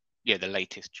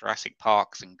latest Jurassic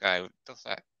Parks and go, does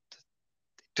that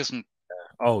doesn't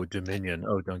Oh, Dominion.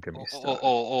 Oh, don't get me started.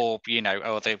 or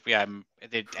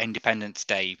the Independence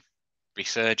Day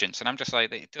resurgence, and I'm just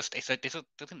like it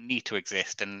doesn't need to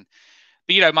exist.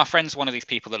 But my friend's one of these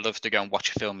people that loves to go and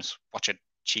watch a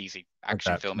cheesy Not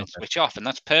action that. film and Not that. switch off, and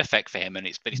that's perfect for him. But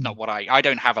it's not what I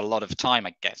don't have a lot of time,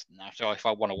 I guess. Now, so if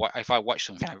I watch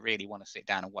something, I really want to sit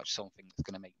down and watch something that's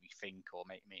going to make me think or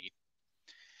make me.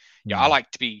 Yeah, Hmm. I like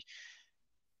to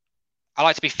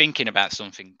be thinking about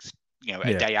something, a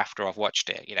Yeah, day after I've watched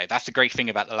it. That's the great thing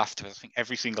about The Last of Us. I think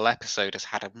every single episode has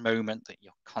had a moment that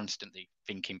you're constantly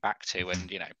thinking back to, and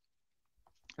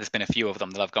there's been a few of them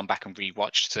that I've gone back and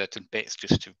rewatched certain bits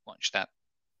just to watch that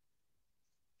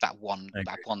one I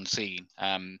that agree. one scene.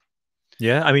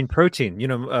 Yeah, I mean, protein.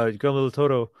 Guillermo del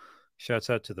Toro.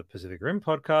 Shouts out to the Pacific Rim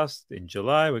podcast. In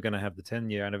July, we're going to have the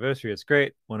 10-year anniversary. It's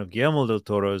great. One of Guillermo del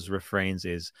Toro's refrains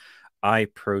is eye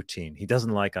protein. He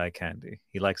doesn't like eye candy.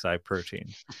 He likes eye protein,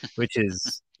 which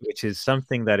is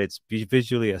something that it's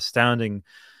visually astounding,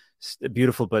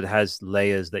 beautiful, but has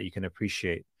layers that you can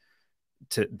appreciate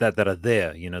that are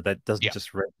there. That doesn't Yeah,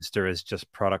 just register as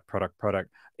just product, product,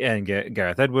 product. And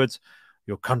Gareth Edwards,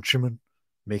 your countryman,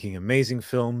 making amazing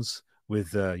films.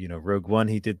 With Rogue One,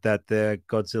 he did that there.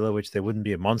 Godzilla, which there wouldn't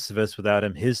be a MonsterVerse without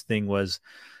him. His thing was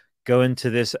go into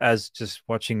this as just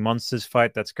watching monsters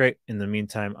fight. That's great. In the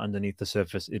meantime, underneath the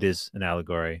surface, it is an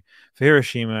allegory for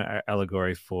Hiroshima,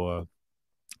 allegory for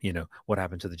what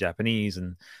happened to the Japanese,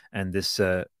 and this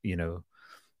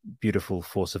beautiful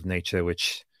force of nature,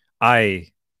 which I,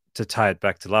 to tie it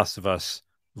back to Last of Us,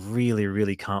 really,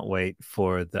 really can't wait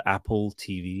for the Apple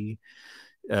TV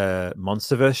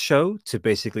MonsterVerse show to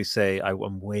basically say,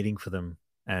 I'm waiting for them,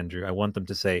 Andrew. I want them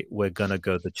to say, we're going to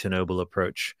go the Chernobyl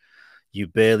approach. You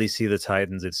barely see the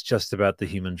Titans. It's just about the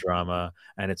human drama,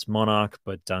 and it's Monarch,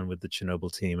 but done with the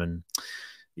Chernobyl team. And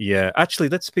yeah, actually,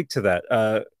 let's speak to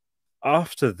that.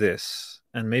 After this,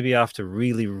 and maybe after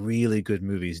really, really good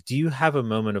movies, do you have a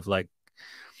moment of like,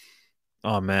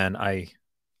 oh man,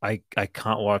 I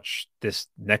can't watch this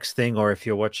next thing, or if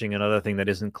you're watching another thing that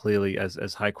isn't clearly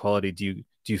as high quality, do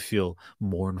you feel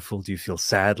mournful? Do you feel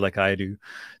sad like I do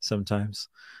sometimes?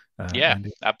 Yeah, Andy,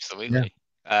 yeah, absolutely.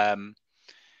 Um,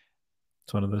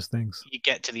 it's one of those things. you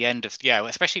get to the end of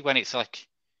especially when it's like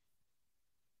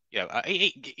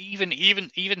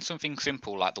even something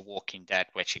simple like The Walking Dead,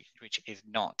 which is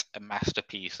not a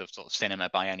masterpiece of sort of cinema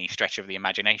by any stretch of the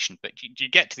imagination, but you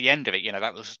get to the end of it,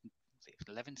 that was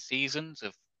 11 seasons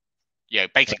of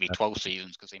basically 12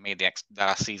 seasons because they made the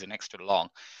last season extra long,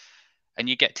 and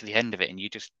you get to the end of it and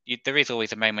there is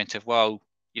always a moment of, well,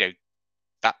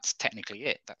 that's technically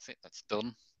it, that's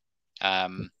done,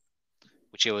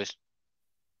 which always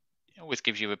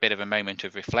gives you a bit of a moment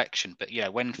of reflection. But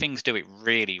when things do it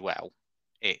really well,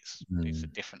 it's a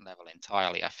Mm. different level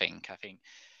entirely. I think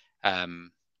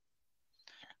I'm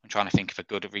trying to think of a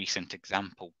good recent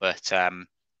example, but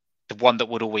the one that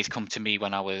would always come to me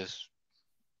when I was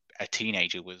a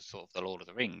teenager was sort of the Lord of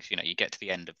the Rings. You get to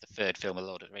the end of the third film of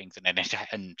Lord of the Rings,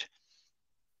 and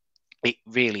it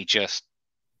really just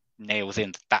nails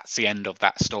in that's the end of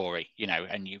that story,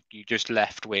 and you just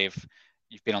left with,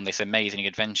 you've been on this amazing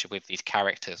adventure with these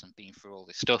characters and been through all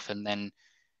this stuff, and then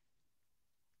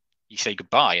you say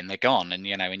goodbye and they're gone, and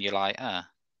you're like,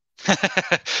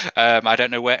 I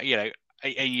don't know where, and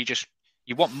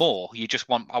you want more.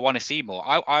 I want to see more.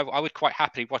 I would quite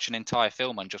happily watch an entire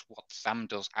film on just what Sam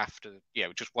does after,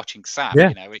 just watching Sam.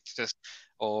 Yeah, It's just,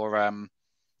 or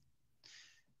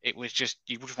it was just,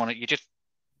 you just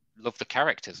love the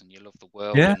characters and you love the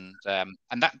world, yeah, and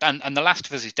The Last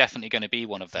of Us is definitely going to be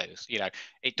one of those. It I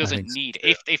doesn't think so need,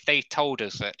 too. if they told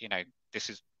us that this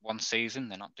is one season,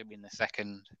 they're not doing the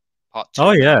second part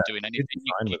Oh two, they're yeah, not doing you'd be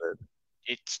anything. fine with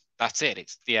it. That's it.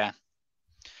 It's yeah.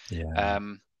 Yeah,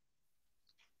 Um,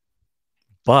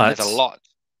 and there's a but lot.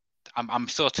 I'm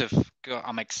sort of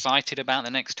I'm excited about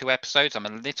the next two episodes. I'm a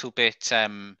little bit I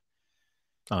know.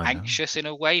 anxious in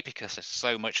a way because there's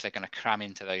so much they're going to cram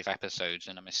into those episodes,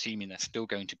 and I'm assuming they're still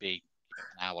going to be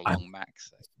an hour I long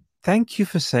max. So. thank you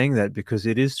for saying that because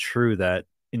it is true that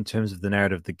in terms of the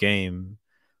narrative of the game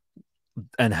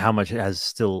and how much it has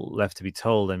still left to be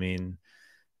told. I mean,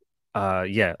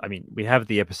 yeah, I mean, we have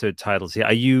the episode titles here.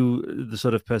 Are you the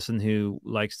sort of person who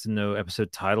likes to know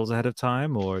episode titles ahead of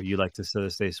time, or you like to sort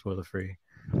of stay spoiler free?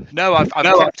 No, I've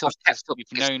No, kept up I've kept because up we've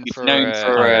because known we've for known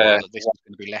for a a while that this while was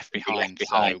going to be left to be left behind,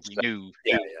 behind. so we So knew.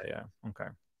 yeah, yeah, yeah. Okay,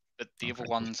 But the other okay,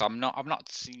 cool. ones, I've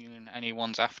not seen any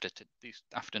ones after these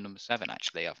after number 7.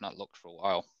 Actually, I've not looked for a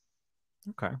while.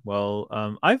 Okay. Well,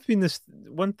 I've been this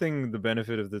one thing. The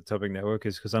benefit of the Topic Network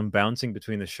is because I'm bouncing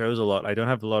between the shows a lot. I don't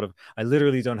have a lot of. I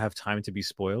literally don't have time to be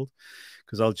spoiled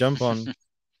because I'll jump on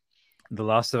The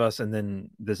Last of Us and then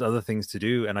there's other things to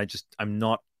do, and I'm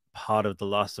not part of the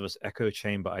Last of Us echo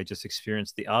chamber. I just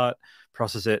experience the art,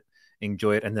 process it,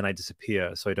 enjoy it, and then I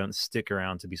disappear. So I don't stick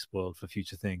around to be spoiled for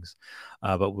future things.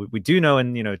 But we do know,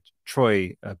 and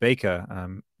Troy Baker,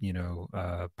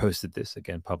 posted this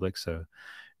again public, so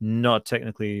not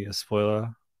technically a spoiler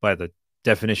by the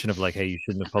definition of like, hey, you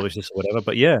shouldn't have published this or whatever.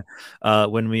 But yeah,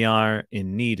 When We Are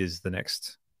in Need is the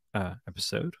next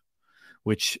episode,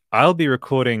 which I'll be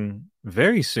recording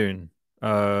very soon.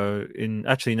 In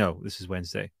actually, no, this is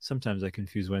Wednesday. Sometimes I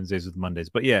confuse Wednesdays with Mondays,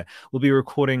 but yeah, we'll be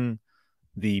recording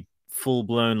the full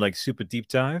blown like super deep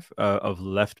dive of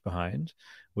Left Behind,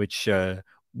 which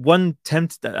one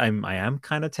tempt that I am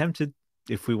kind of tempted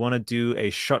if we want to do a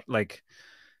shot like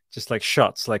just like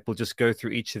shots, like we'll just go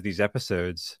through each of these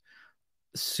episodes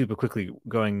super quickly.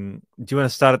 Going, do you want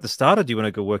to start at the start or do you want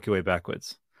to go work your way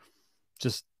backwards?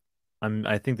 Just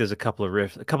I think there's a couple of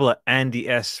riffs, a couple of Andy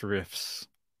S riffs.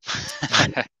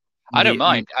 And I don't the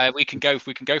mind. We can go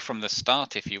from the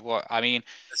start if you want. I mean,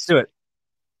 let's do it.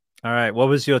 All right. What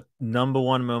was your number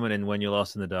one moment in When You're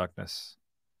Lost in the Darkness?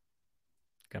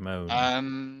 Come on.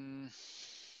 um,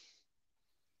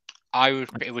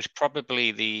 it was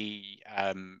probably the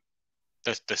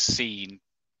scene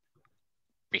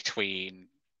between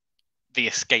the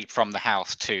escape from the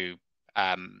house to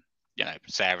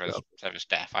Sarah's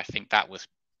death. I think that was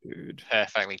Dude.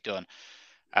 perfectly done.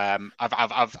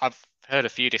 I've heard a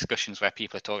few discussions where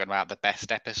people are talking about the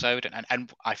best episode,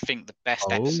 and I think the best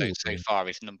episode Oh, so far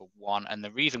is number 1. And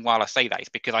the reason why I say that is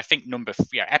because I think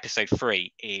episode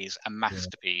 3 is a yeah.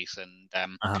 masterpiece, and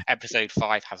Uh-huh. episode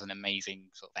 5 has an amazing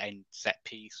sort of end set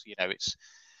piece.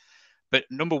 But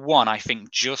number 1, I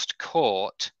think, just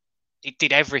caught. It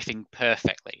did everything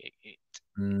perfectly.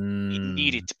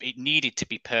 Mm. It needed to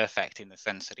be perfect in the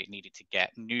sense that it needed to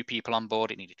get new people on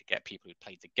board. It needed to get people who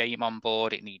played the game on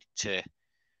board. It needed to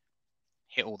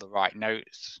hit all the right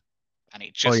notes, and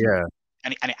Oh, yeah.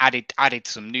 and it added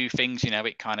some new things.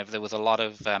 It kind of, there was a lot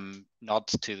of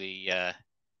nods to the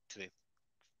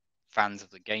fans of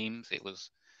the games.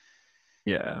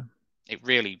 Yeah. It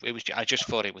was. I just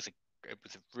thought it was a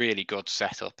really good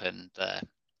setup,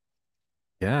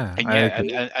 Yeah, and I yeah,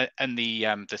 agree. and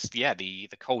the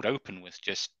cold open was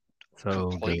just So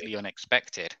good. completely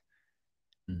unexpected,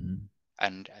 Mhm.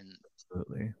 and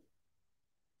Absolutely.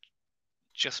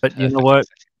 just But you know perfectly what?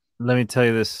 set. Let me tell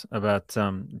you this about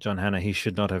John Hannah. He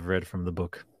should not have read from the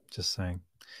book. Just saying.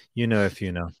 You know if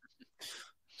you know.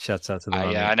 Shouts out to the Yeah,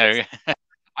 mummy. I know.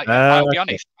 I'll be Okay.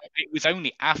 honest. It was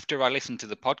only after I listened to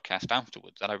the podcast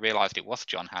afterwards that I realised it was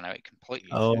John Hannah. It completely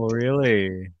Oh, escaped me.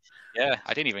 really? Yeah,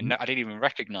 I didn't even know. I didn't even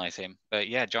recognise him. But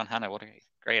yeah, John Hannah, what a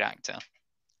great actor.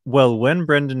 Well, when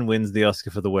Brendan wins the Oscar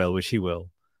for The Whale, which he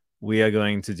will, we are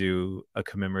going to do a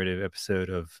commemorative episode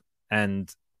of,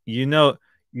 and you know,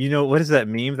 what is that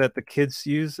meme that the kids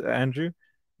use, Andrew?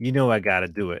 I gotta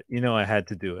do it. I had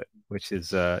to do it, which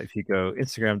is if you go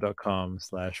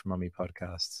instagram.com/mummy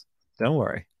podcasts. Don't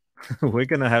worry. We're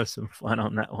gonna have some fun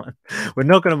on that one. We're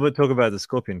not gonna talk about the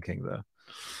Scorpion King though.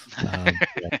 Yeah,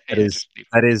 that Yeah, is just leave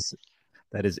that is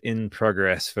that is in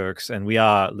progress, folks, and we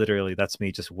are literally. That's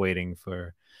me just waiting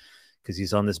for because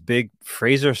he's on this big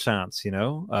Fraser stance.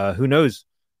 Who knows?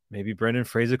 Maybe Brendan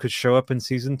Fraser could show up in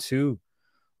season 2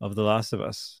 of The Last of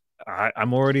Us.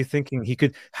 I'm already thinking he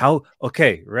could. How?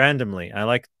 Okay, randomly. I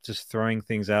like just throwing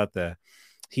things out there.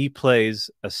 He plays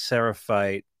a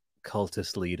Seraphite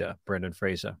cultist leader, Brendan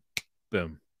Fraser.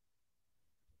 Boom.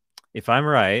 If I'm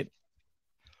right,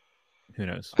 who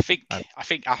knows? I think I, I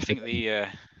think I think the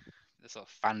sort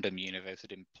of fandom universe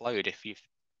would implode if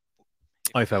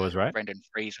if I was right, Brendan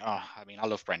Fraser. Oh, I mean, I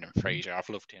love Brendan Fraser. I've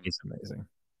loved him. he's amazing.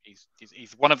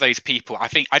 He's one of those people.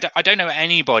 I don't know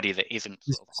anybody that isn't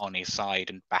He's, sort of on his side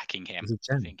and backing him. he's a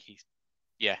I gem. think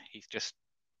he's just,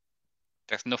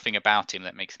 there's nothing about him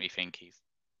that makes me think he's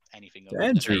anything other than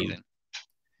Andrew, amazing.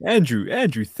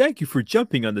 Andrew, thank you for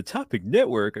jumping on the Topic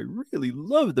Network. I really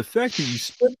love the fact that you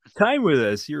spent time with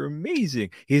us. You're amazing.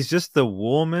 He's just the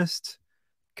warmest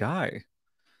guy.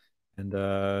 And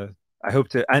I hope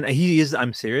to, and he is,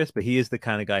 I'm serious, but he is the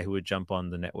kind of guy who would jump on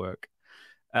the network.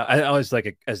 I was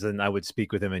like, as in I would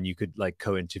speak with him and you could like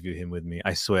co-interview him with me.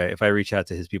 I swear, if I reach out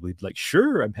to his people, he'd be like,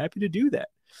 sure, I'm happy to do that.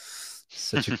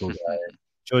 Such a cool guy.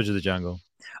 George of the Jungle.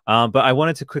 But I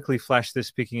wanted to quickly flash this.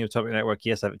 Speaking of Topic Network,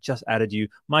 yes, I've just added you.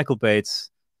 Michael Bates,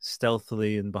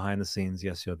 stealthily and behind the scenes.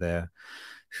 Yes, you're there.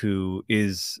 Who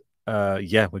is,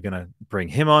 yeah, we're going to bring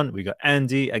him on. We got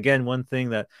Andy. Again, one thing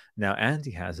that now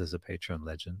Andy has as a Patreon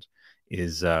legend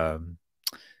is,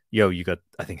 you got,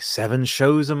 I think, 7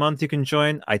 shows a month you can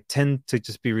join. I tend to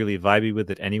just be really vibey with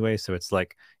it anyway. So it's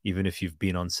like, even if you've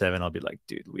been on 7, I'll be like,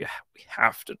 dude, we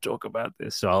have to talk about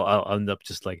this. So I'll end up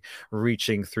just like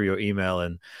reaching through your email.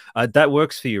 And that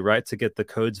works for you, right? To get the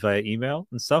codes via email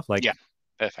and stuff. Like, Yeah,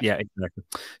 perfect. yeah, exactly.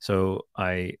 So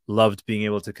I loved being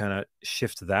able to kind of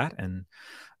shift that. And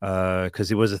because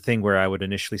it was a thing where I would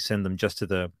initially send them just to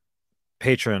the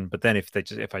patron, but then if I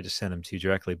just send them to you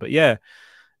directly. But yeah,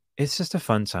 it's just a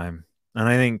fun time. And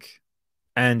I think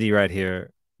Andy right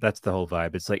here, that's the whole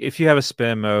vibe. It's like if you have a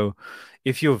spare mo,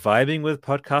 if you're vibing with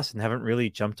podcasts and haven't really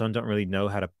jumped on, don't really know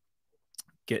how to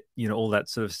get, all that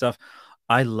sort of stuff.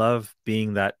 I love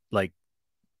being that like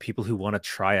people who want to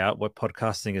try out what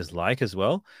podcasting is like as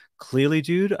well. Clearly,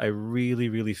 dude, I really,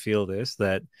 really feel this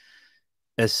that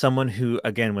as someone who,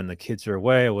 again, when the kids are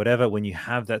away or whatever, when you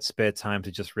have that spare time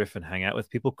to just riff and hang out with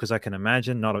people, because I can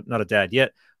imagine, not a dad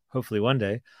yet, hopefully one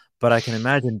day, but I can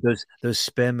imagine those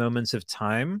spare moments of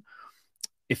time.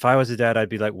 If I was a dad, I'd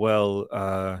be like,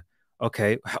 well,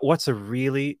 okay, what's a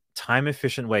really time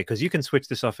efficient way? Because you can switch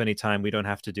this off anytime. We don't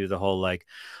have to do the whole like,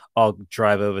 I'll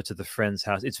drive over to the friend's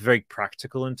house. It's very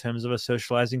practical in terms of a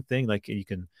socializing thing. Like you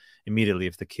can immediately,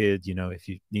 if the kid, if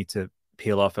you need to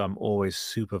peel off, I'm always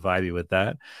super vibey with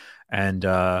that. And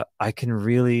I could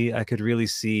really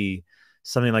see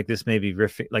something like this, maybe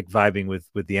riffing, like vibing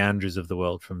with the Andrews of the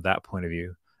world from that point of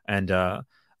view. And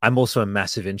I'm also a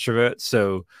massive introvert,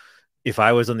 so if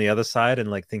I was on the other side and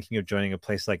like thinking of joining a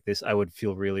place like this, I would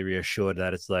feel really reassured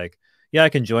that it's like, yeah, I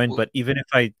can join, Well, but even if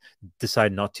I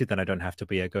decide not to, then I don't have to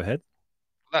be. Yeah, go ahead.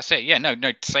 that's it. Yeah, no,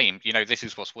 same. This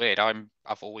is what's weird. I've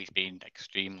always been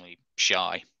extremely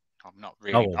shy. Oh,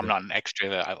 well, I'm not an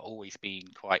extrovert. I've always been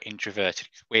quite introverted.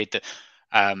 It's weird that,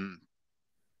 um,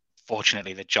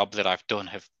 fortunately, the job that I've done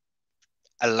have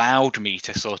allowed me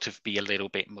to sort of be a little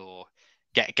bit more,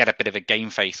 get a bit of a game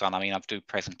face on. I mean, I do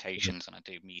presentations and I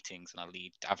do meetings and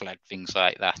I've led things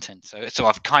like that, and so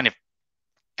I've kind of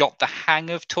got the hang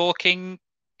of talking,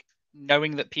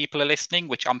 knowing that people are listening,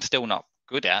 which I'm still not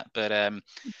good at, but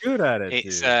Good at it,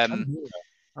 it's dude.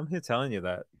 I'm here telling you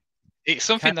that. it's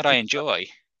Can something that I enjoy.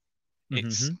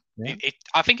 It's Mm-hmm. Yeah.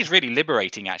 I think it's really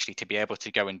liberating actually to be able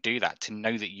to go and do that, to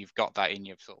know that you've got that in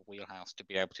your sort of wheelhouse, to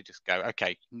be able to just go,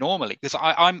 okay, normally, because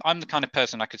I'm the kind of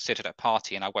person I could sit at a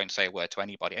party and I won't say a word to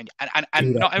anybody, and Dude, I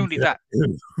not can only do that that,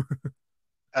 too.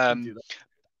 I can um, do that.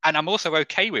 and I'm also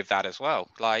okay with that as well.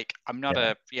 Like I'm not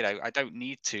Yeah. I don't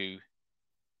need to.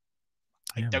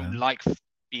 I Yeah, don't man. like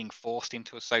being forced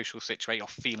into a social situation or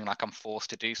feeling like I'm forced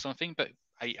to do something, but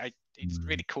it's Mm.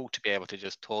 really cool to be able to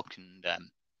just talk and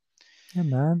Yeah,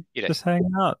 man. you know, Just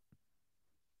hanging out.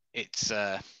 it's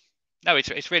no,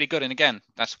 it's really good. And again,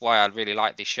 that's why I really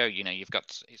like this show. You've got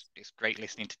it's great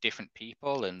listening to different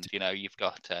people, and you've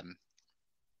got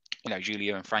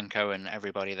Julia and Franco and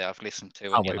everybody that I've listened to,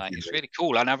 I'll and wait for you it's later. really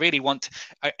cool. And I really want,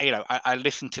 I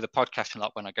listen to the podcast a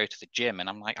lot when I go to the gym, and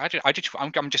I'm like,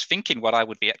 I'm just thinking what I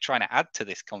would be trying to add to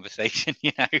this conversation.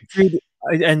 Dude,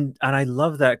 and I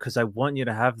love that because I want you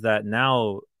to have that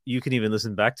now. You can even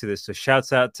listen back to this. So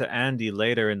shouts out to Andy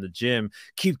later in the gym.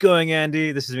 Keep going,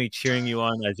 Andy. This is me cheering you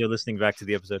on as you're listening back to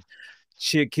the episode.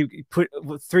 Keep put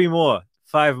three more,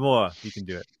 five more. You can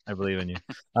do it. I believe in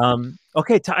you.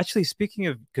 Okay. Actually, speaking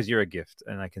of, because you're a gift,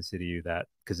 and I consider you that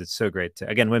because it's so great.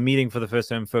 Again, we're meeting for the first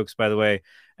time, folks. By the way,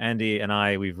 Andy and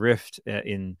we've riffed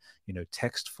in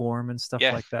text form and stuff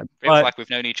Yeah, like that. feels But like we've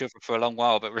known each other for a long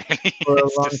while, but really, for a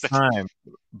it's long just time.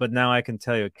 But now I can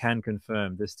tell you, can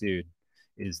confirm this dude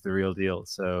is the real deal.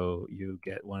 So you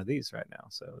get one of these right now.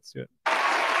 So let's do it.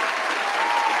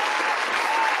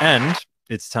 And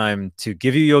it's time to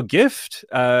give you your gift.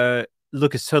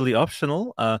 Look, it's totally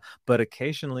optional, but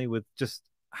occasionally with just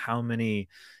how many,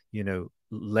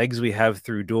 legs we have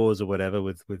through doors or whatever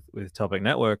with Topic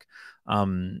Network,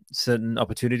 certain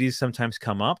opportunities sometimes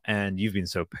come up, and you've been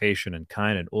so patient and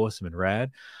kind and awesome and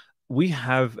rad. We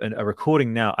have a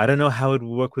recording now. I don't know how it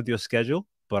would work with your schedule,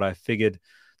 but I figured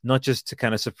not just to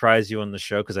kind of surprise you on the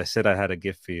show because I said I had a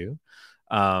gift for you,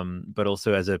 but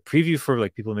also as a preview for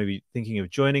like people maybe thinking of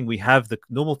joining. We have the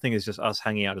normal thing is just us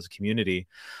hanging out as a community,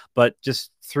 but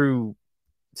just through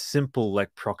simple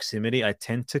like proximity, I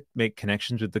tend to make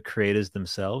connections with the creators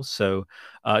themselves. So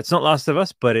it's not Last of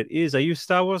Us, but it is. Are you a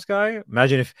Star Wars guy?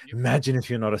 Imagine if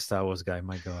you're not a Star Wars guy.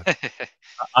 My God,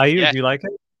 are you? yeah, Do you like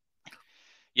it?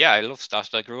 yeah. I love Star Wars.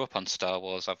 I grew up on Star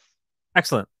Wars. I've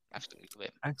Excellent. absolutely love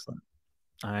it. Excellent.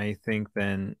 I think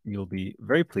then you'll be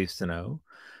very pleased to know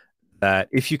that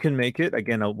if you can make it,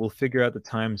 again, we'll figure out the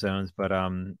time zones. But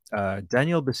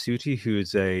Danielle Basutti,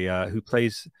 who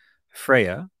plays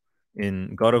Freya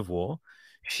in God of War,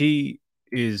 she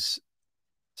is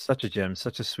such a gem,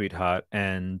 such a sweetheart,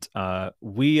 and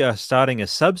we are starting a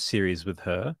sub series with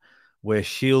her where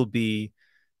she'll be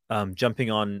jumping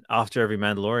on after every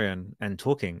Mandalorian and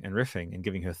talking and riffing and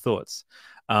giving her thoughts.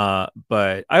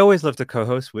 But I always love to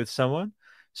co-host with someone.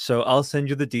 So I'll send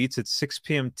you the deets. It's 6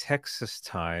 p.m. Texas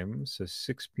time. So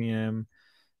 6 p.m.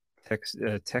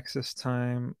 Texas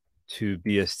time to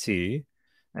BST.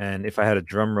 And if I had a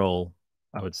drum roll,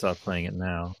 I would start playing it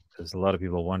now because a lot of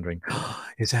people are wondering,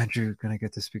 is Andrew going to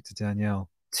get to speak to Danielle?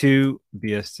 To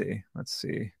BST. Let's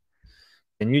see.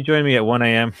 Can you join me at 1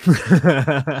 a.m.?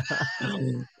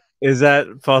 Is that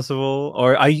possible?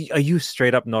 Or are you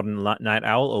straight up not a night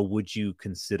owl, or would you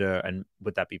consider, and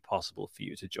would that be possible for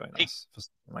you to join It, us for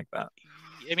something like that?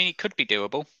 I mean, it could be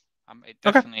doable. It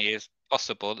Okay. definitely is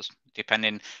possible.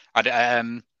 Depending, All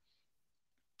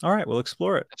right, we'll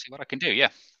explore it. let's see what I can do. Yeah.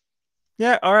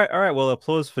 Yeah, all right, all right. Well,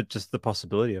 applause for just the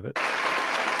possibility of it.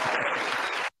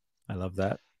 I love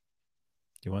that.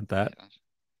 You want that? Yeah.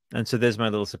 And so there's my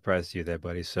little surprise to you there,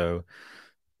 buddy. So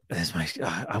there's my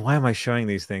why am I showing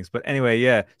these things? But anyway,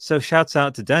 yeah. So shouts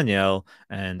out to Danielle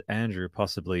and Andrew,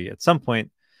 possibly at some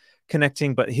point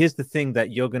connecting. But here's the thing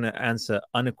that you're gonna answer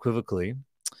unequivocally.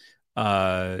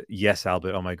 Yes,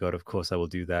 Albert. Oh my God, of course I will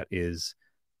do that. Is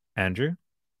Andrew.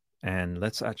 And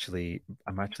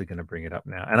I'm actually going to bring it up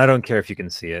now. And I don't care if you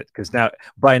can see it because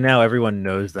by now, everyone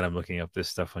knows that I'm looking up this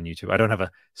stuff on YouTube. I don't have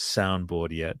a soundboard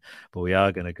yet, but we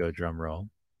are going to go drum roll.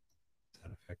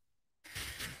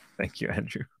 Thank you,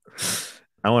 Andrew.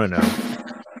 I want to know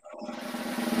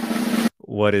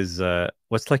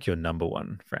what's like your number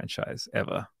one franchise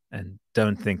ever? And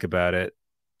don't think about it.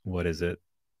 What is it?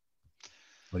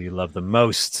 What do you love the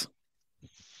most?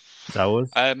 Star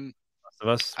Wars? Um. Last of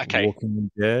Us? Okay.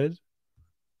 Walking Dead?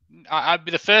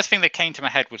 The first thing that came to my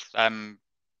head was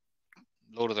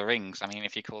Lord of the Rings. I mean,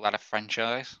 if you call that a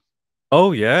franchise.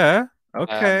 Oh yeah. Um.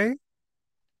 Okay.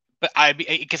 But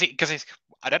because it's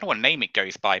I don't know what name it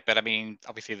goes by, but I mean,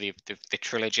 obviously the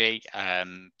trilogy,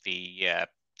 the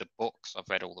books. I've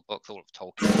read all the books, all of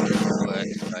Tolkien's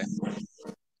works. So.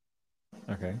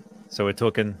 Okay. So we're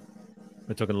talking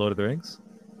Lord of the Rings.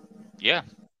 Yeah,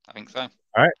 I think so. All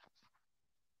right.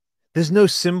 There's no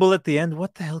symbol at the end.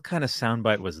 What the hell kind of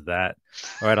soundbite was that?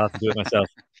 All right, I'll have to do it myself.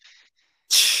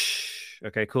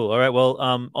 Okay, cool. All right. Well,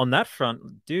 on that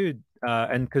front, dude,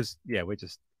 and because yeah, we're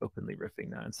just openly riffing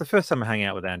now. It's the first time I'm hanging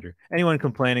out with Andrew. Anyone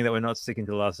complaining that we're not sticking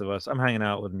to The Last of Us, I'm hanging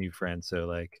out with a new friend. So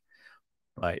like,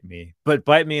 bite me, but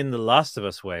bite me in the Last of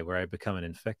Us way, where I become an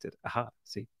infected. Aha.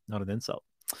 See, not an insult.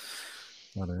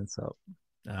 Not an insult.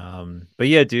 But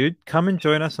yeah, dude, come and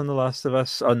join us on The Last of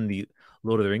Us on the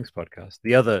Lord of the Rings podcast,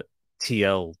 the other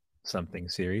TL something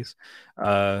series.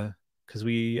 Because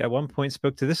we at one point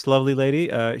spoke to this lovely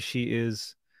lady. Um,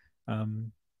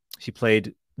 she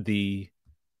played the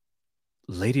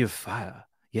Lady of Fire.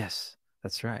 Yes,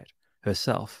 that's right,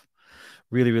 herself.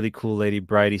 Really, really cool lady.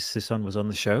 Bridie Sisson was on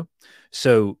the show.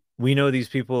 So we know these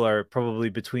people are probably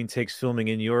between takes filming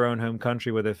in your own home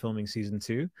country where they're filming season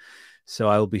 2. So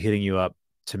I will be hitting you up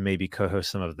to maybe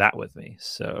co-host some of that with me.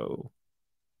 So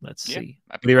let's Yeah, see. that'd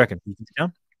What be do you cool. reckon? You think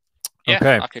down? Yeah,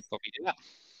 Okay. I could probably do that.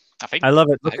 I I think. love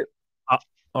it. I Look hope. at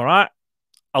all right.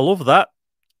 I love that.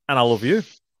 And I love you.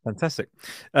 Fantastic.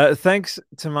 Thanks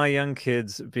to my young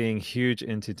kids being huge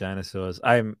into dinosaurs.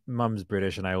 I'm mum's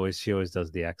British and she always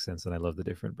does the accents and I love the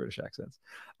different British accents.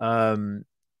 Um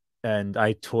and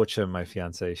I torture my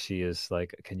fiance. She is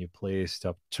like, can you please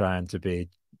stop trying to be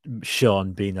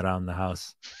Sean being around the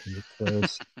house? Can you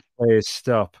please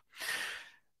stop?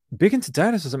 Big into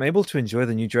dinosaurs. I'm able to enjoy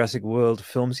the new Jurassic World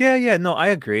films. Yeah, yeah, no, I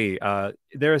agree.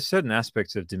 There are certain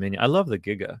aspects of Dominion. I love the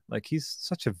Giga. Like he's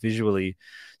such a visually.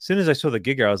 As soon as I saw the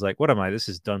Giga, I was like, "What am I? This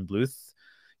is Don Bluth,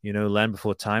 Land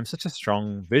Before Time." Such a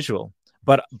strong visual.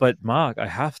 But Mark, I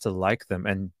have to like them.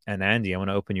 And Andy, I want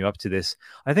to open you up to this.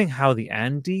 I think how the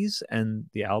Andys and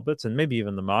the Alberts and maybe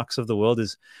even the Marks of the world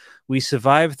is, we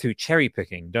survive through cherry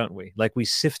picking, don't we? Like we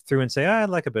sift through and say, I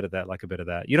like a bit of that, like a bit of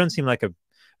that. You don't seem like a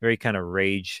very kind of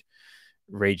ragey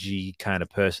kind of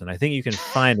person. I think you can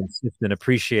find and sift and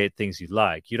appreciate things you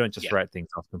like. You don't just Yeah. write things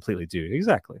off completely, do you?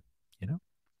 Exactly. You know?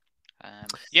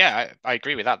 Yeah, I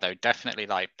agree with that though. Definitely,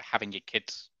 like having your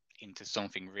kids into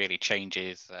something really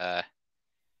changes,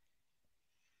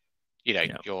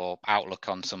 Yeah. your outlook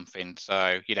on something. So,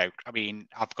 I mean,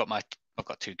 I've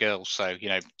got two girls, so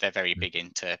they're very big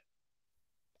into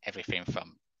everything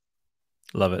from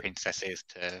Love it. princesses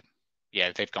to yeah,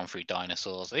 they've gone through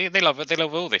dinosaurs. They love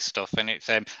all this stuff, and it's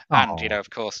and Oh, of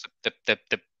course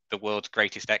the world's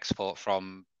greatest export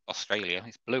from Australia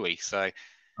is Bluey. So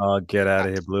oh, get out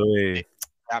of here, they Bluey.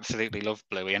 absolutely love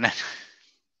Bluey, and then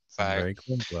so Very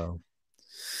cool. Well,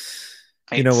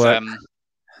 you know it's what?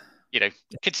 you know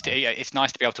kids. Yeah, it's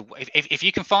nice to be able to if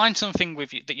you can find something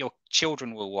with you that your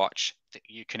children will watch that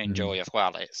you can Mhm. enjoy as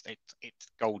well. It's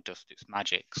gold dust. It's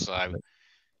magic. So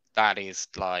that is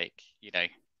like It's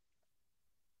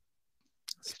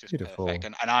it's just perfect. beautiful.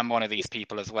 And I'm one of these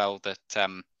people as well that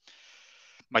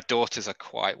my daughters are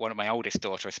quite. One of my oldest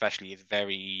daughter, especially, is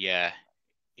very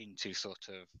into sort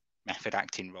of method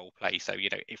acting role play. So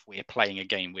if we're playing a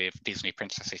game with Disney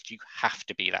princesses, you have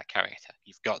to be that character.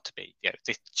 You've got to be.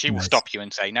 She will Nice. stop you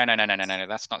and say, no, no, no, no, no, no, no.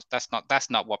 That's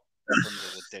not what Rapunzel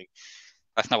would do.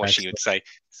 That's not what she would Excellent.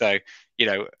 say. So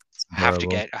It's I have to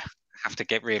adorable.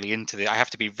 get really into it. I have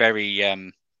to be very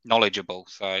knowledgeable.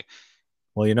 So I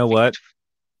Well, you know think what? it's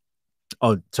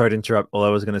Oh, sorry to interrupt. All I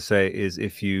was going to say is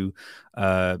if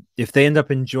they end up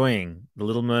enjoying The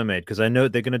Little Mermaid, because I know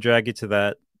they're going to drag you to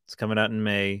that. It's coming out in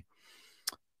May.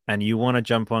 And you want to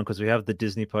jump on because we have the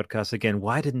Disney podcast again.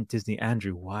 Why didn't Disney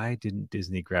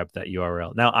grab that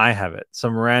URL? Now I have it.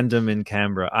 Some random in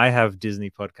Canberra. I have Disney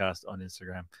podcast on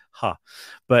Instagram. Ha.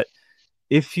 But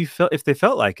if they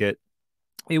felt like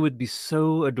it would be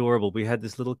so adorable. We had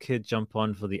this little kid jump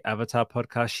on for the Avatar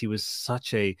podcast.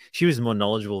 She was more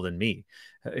knowledgeable than me.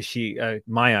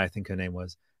 Maya, I think her name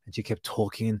was, and she kept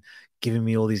talking, giving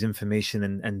me all these information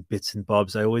and bits and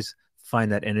bobs. I always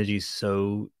find that energy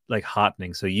so like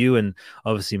heartening. So you and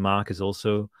obviously Mark is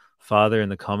also father in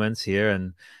the comments here,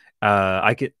 and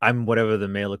I'm whatever the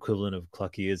male equivalent of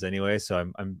Clucky is anyway.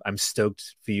 So I'm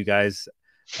stoked for you guys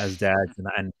as dads,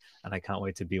 and I can't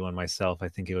wait to be one myself. I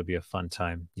think it would be a fun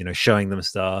time, showing them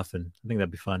stuff, and I think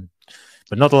that'd be fun.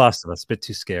 But not The yeah. Last of Us, a bit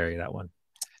too scary that one.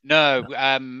 No,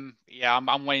 No. yeah,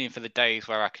 I'm waiting for the days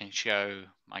where I can show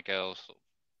my girls sort of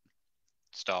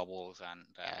Star Wars and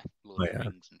Lord Oh of the yeah.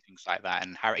 Rings and things like that,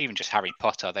 and even just Harry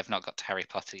Potter. They've not got to Harry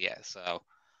Potter yet, so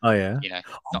Oh yeah. Oh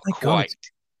not my God, quite.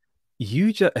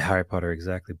 you just Harry Potter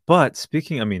exactly. But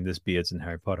speaking, I mean, this beard's in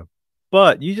Harry Potter.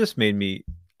 But you just made me.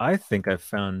 I think I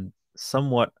found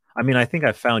somewhat. I mean, I think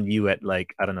I found you at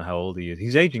like I don't know how old he is.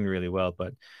 He's aging really well,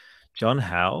 but John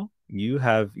Howe, you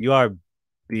are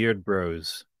Beard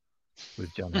Bros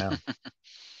with John Hamm.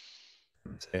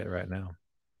 Say it right now.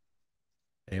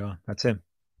 There you are. That's him,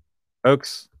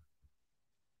 folks.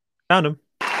 Found him.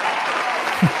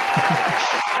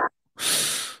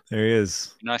 There he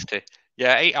is. Nice to,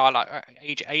 yeah. I like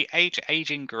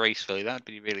aging gracefully. That'd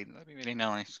be really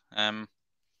nice.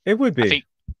 It would I be. think,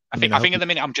 I mean, I I hope think at the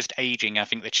minute I'm just aging. I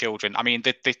think the children. I mean,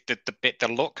 the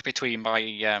look between my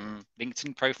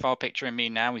LinkedIn profile picture and me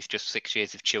now is just 6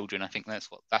 years of children. I think that's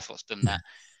what's done that.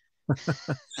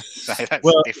 So that's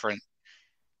well, different.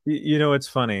 you know what's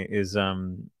funny is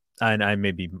and I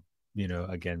maybe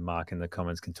again Mark in the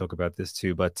comments can talk about this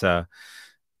too, but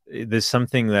there's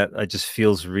something that I just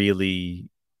feels really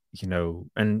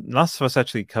and Last of Us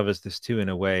actually covers this too in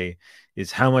a way,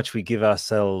 is how much we give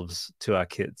ourselves to our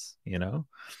kids,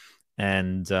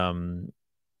 and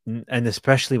and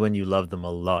especially when you love them a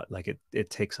lot, like it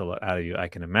takes a lot out of you, I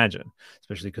can imagine,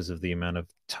 especially because of the amount of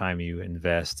time you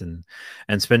invest and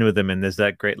spend with them. And there's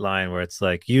that great line where it's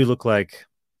like, you look like,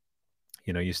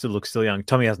 you still look still young.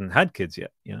 Tommy hasn't had kids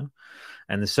yet, and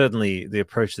there's certainly the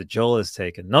approach that Joel has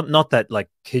taken. Not that like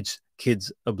kids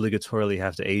obligatorily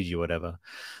have to age you, whatever,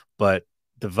 but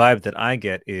the vibe that I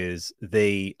get is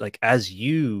they, like, as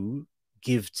you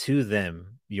give to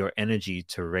them your energy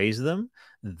to raise them,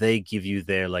 they give you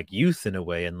their like youth in a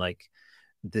way, and like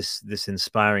this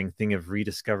inspiring thing of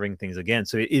rediscovering things again.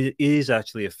 So it is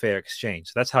actually a fair exchange.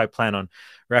 So that's how I plan on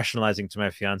rationalizing to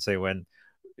my fiance when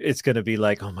it's going to be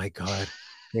like, oh my god,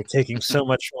 they're taking so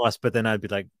much from us, but then I'd be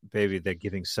like, baby, they're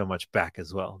giving so much back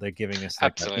as well. They're giving us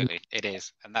like that. Absolutely, it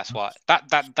is, and that's why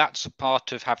that's a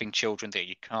part of having children that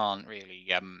you can't really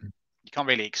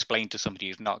explain to somebody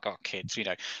who's not got kids.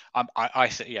 I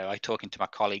talking to my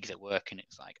colleagues at work, and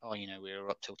it's like, oh, we were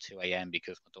up till 2 a.m.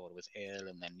 because my daughter was ill,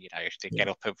 and then they Yeah. get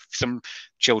up. Some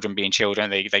children being children,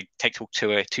 they take till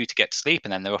two to get to sleep,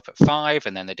 and then they're up at 5,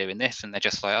 and then they're doing this, and they're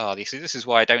just like, oh, this is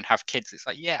why I don't have kids. It's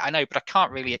like, yeah, I know, but I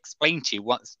can't really explain to you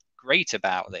what's great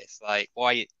about this, like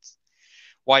why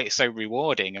it's so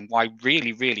rewarding and why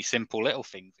really, really simple little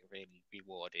things are really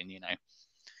rewarding.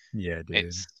 Yeah, dude.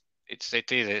 It's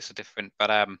it's a different, but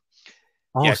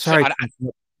Oh, yeah. So sorry.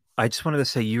 I just wanted to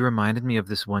say, you reminded me of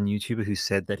this one YouTuber who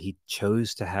said that he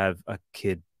chose to have a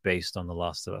kid based on The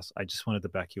Last of Us. I just wanted to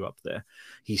back you up there.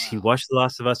 He wow, watched The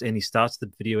Last of Us and he starts the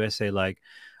video essay like,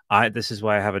 this is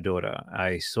why I have a daughter.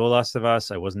 I saw Last of Us.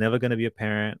 I was never going to be a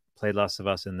parent, played Last of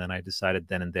Us, and then I decided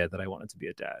then and there that I wanted to be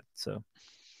a dad. So,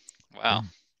 wow. boom.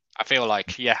 I feel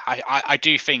like, yeah, I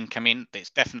do think, I mean, it's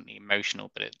definitely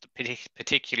emotional, but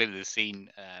particularly the scene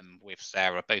with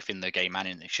Sarah, both in the game and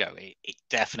in the show, it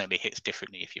definitely hits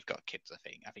differently if you've got kids. I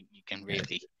think you can Yeah.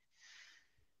 really,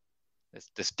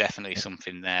 there's definitely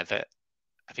something there that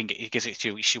I think because it's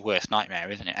your worst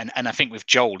nightmare, isn't it? And I think with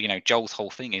Joel, Joel's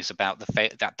whole thing is about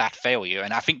that failure,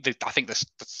 and I think the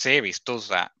series does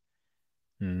that.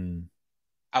 Mm,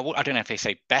 I don't know if they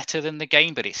say better than the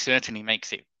game, but it certainly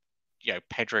makes it.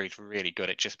 Pedro is really good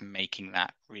at just making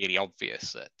that really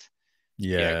obvious that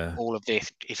yeah. all of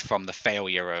this is from the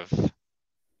failure of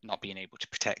not being able to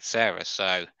protect Sarah.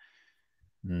 So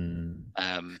Mm.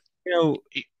 um, You know,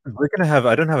 it, we're gonna have.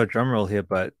 I don't have a drum roll here,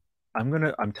 but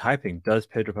I'm typing. Does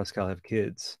Pedro Pascal have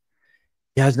kids?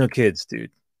 He has no kids, dude.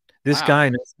 This wow,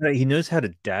 guy he knows how to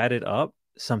dad it up,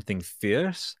 something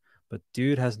fierce, but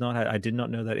dude has not had. I did not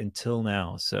know that until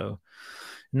now. So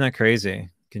isn't that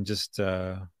crazy? Can just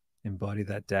embody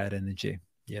that dad energy,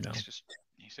 you know.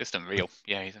 he's just unreal.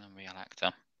 Yeah, he's an unreal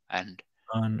actor, and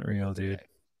Unreal, you dude.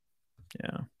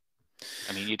 Yeah.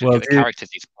 I mean, you look Well, at the dude. characters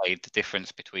he's played, the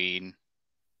difference between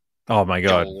Oh my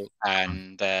God. Joel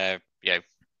and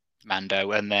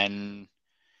Mando, and then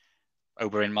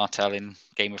Oberyn Martell in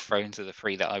Game of Thrones are the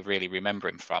three that I really remember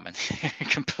him from, and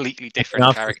completely And different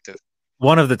after characters.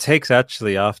 one of the takes,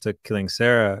 actually, after killing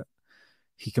Sarah,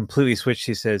 he completely switched.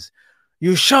 He says,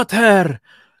 "You shot her.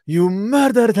 You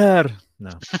murdered her."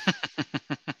 No.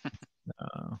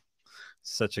 Uh,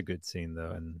 Such a good scene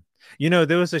though. And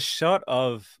there was a shot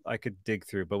of, I could dig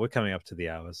through, but we're coming up to the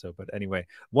hour. So, but anyway,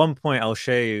 one point I'll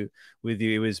share with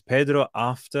you. It was Pedro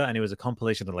after, and it was a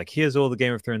compilation of like, here's all the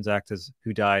Game of Thrones actors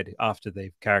who died after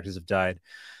the characters have died.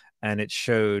 And it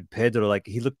showed Pedro, like,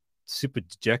 he looked super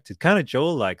dejected, kind of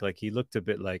Joel like he looked a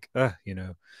bit like,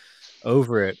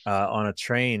 over it on a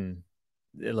train,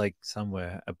 like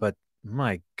somewhere. But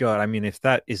my God, I mean, if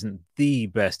that isn't the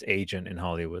best agent in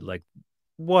Hollywood, like,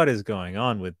 what is going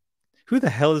on with who the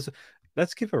hell is?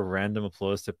 Let's give a random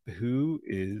applause to who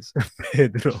is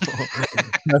Pedro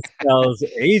Pascal's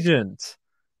agent.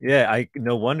 Yeah, I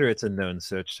no wonder it's a known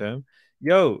search term.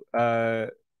 Yo,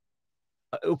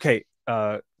 okay,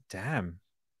 damn.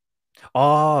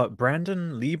 Oh,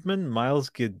 Brandon Liebman, Miles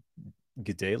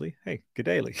Gidaley. Hey,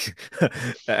 Gidaley.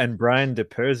 And Brian De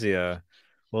Persia.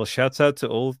 Well, shouts out to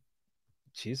all,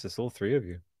 Jesus, all three of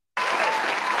you.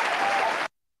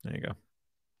 There you go.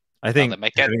 I Well, they think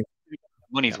make it having, yeah,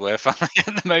 money's worth at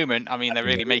the moment. I mean, they're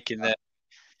having really making the.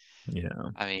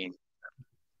 yeah, I mean,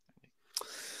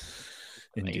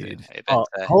 amazing. indeed. But Oh,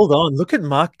 hold on. Look at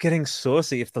Mark getting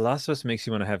saucy. If The Last of Us makes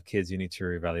you want to have kids, you need to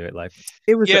reevaluate life.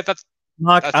 It was yeah,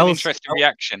 Mark. that's an interesting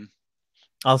reaction.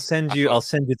 I'll send I you. thought, I'll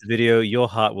send you the video. Your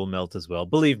heart will melt as well.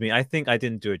 Believe me. I think I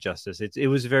didn't do it justice. It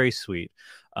was very sweet.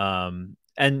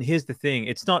 And here's the thing.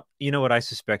 It's not. You know what I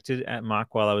suspected at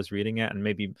Mark while I was reading it, and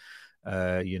maybe,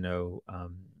 uh, you know,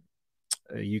 um,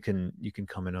 you can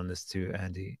comment on this too,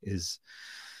 Andy. Is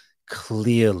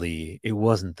clearly it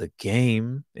wasn't the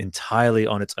game entirely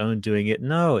on its own doing it.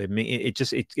 No, it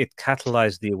just it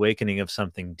catalyzed the awakening of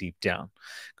something deep down,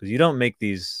 because you don't make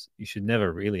these, you should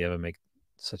never really ever make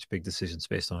such big decisions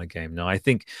based on a game. No, I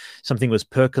think something was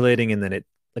percolating, and then it,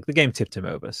 like, the game tipped him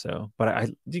over. So but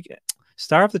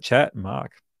star of the chat,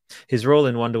 Mark, his role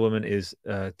in Wonder Woman is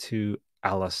to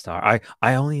Alastar.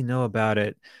 I only know about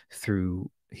it through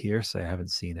hearsay. I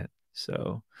haven't seen it.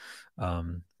 So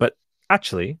but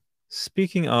actually,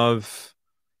 speaking of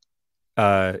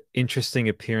interesting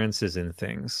appearances in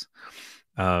things,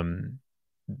 um,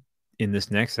 in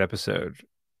this next episode,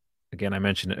 again, I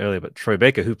mentioned it earlier, but Troy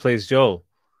Baker, who plays Joel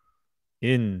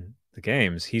in the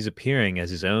games, he's appearing as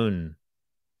his own,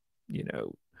 you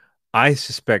know, I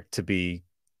suspect to be,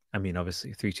 I mean,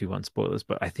 obviously 3, 2, 1 spoilers,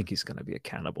 but I think he's going to be a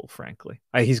cannibal, frankly.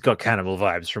 He's got cannibal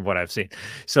vibes from what I've seen.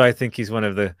 So I think he's one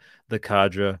of the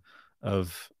cadre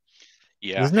of,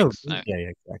 yeah, I there's no, think so. yeah,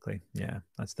 yeah, exactly. Yeah,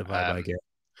 that's the vibe I Um, get.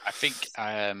 I think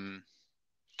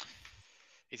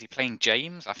is he playing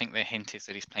James? I think the hint is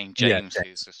that he's playing Yeah, James, who's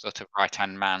James. the sort of right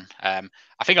hand man.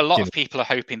 I think a lot Jimmy. of people are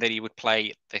hoping that he would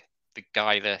play the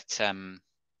guy that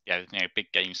yeah,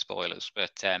 big game spoilers,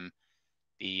 but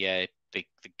the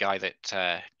guy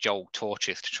that Joel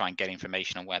tortures to try and get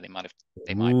information on where they might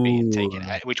be and take it,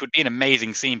 Ooh, which would be an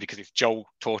amazing scene because it's Joel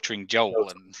torturing Joel,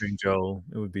 and torturing Joel.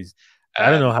 It would be. I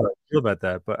don't know um, how I feel about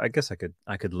that, but I guess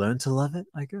I could learn to love it.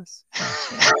 I guess.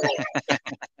 Yeah.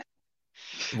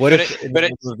 What but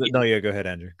if? No, yeah. Go ahead,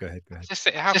 Andrew. Go ahead. Go ahead. just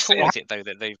how cool is it though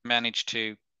that they've managed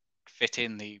to fit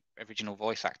in the original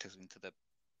voice actors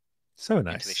So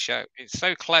into this nice. show? It's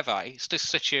so clever. It's just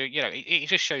such a it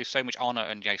just shows so much honor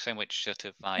and so much sort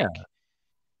of Yeah.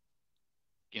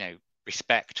 like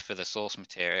respect for the source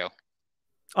material.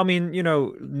 I mean,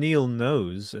 Neil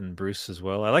knows, and Bruce as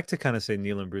well. I like to kind of say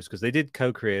Neil and Bruce because they did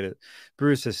co-create it.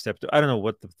 Bruce has stepped. I don't know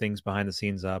what the things behind the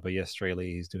scenes are, but yes, Stray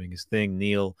Lee, he's doing his thing.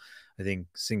 Neil, I think,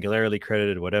 singularly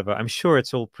credited, whatever. I'm sure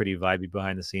it's all pretty vibey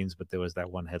behind the scenes, but there was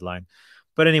that one headline.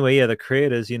 But anyway, yeah, the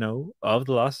creators, of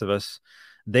The Last of Us,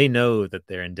 they know that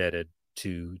they're indebted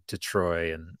to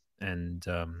Troy and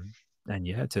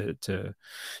yeah,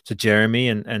 to Jeremy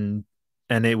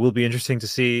and it will be interesting to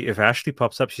see if Ashley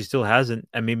pops up. She still hasn't.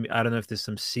 I mean, I don't know if there's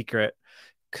some secret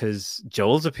because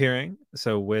Joel's appearing.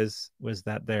 So where's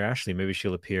that there, Ashley? Maybe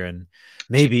she'll appear and She,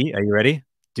 maybe. Are you ready,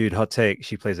 dude? Hot take.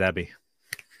 She plays Abby.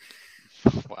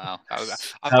 wow, How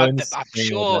I'm insane would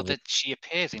sure that be? that she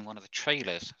appears in one of the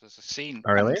trailers. There's a scene,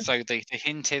 Oh, and really? so the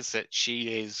hint is that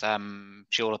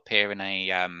she'll appear in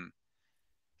a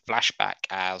flashback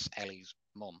as Ellie's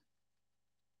mum.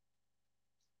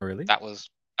 Oh, really? That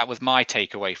was my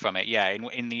takeaway from it. Yeah,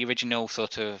 in the original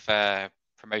sort of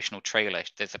promotional trailer,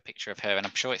 there's a picture of her, and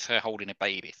I'm sure it's her holding a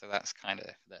baby. So that's kind of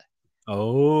the.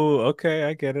 Oh, okay.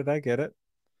 I get it. I get it.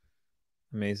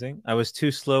 Amazing. I was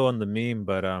too slow on the meme,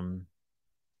 but oh,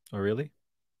 really?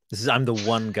 I'm the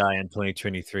one guy in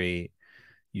 2023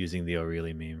 using the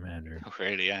O'Reilly meme, Andrew. Oh,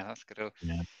 really? Yeah, that's good.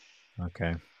 Yeah.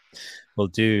 Okay. Well,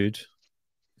 dude,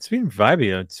 it's been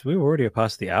vibey. We're already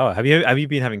past the hour. Have you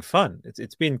been having fun?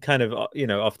 It's been kind of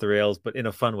off the rails, but in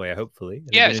a fun way. Hopefully,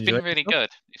 have you Yeah, been it's enjoying been really yourself? good.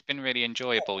 It's been really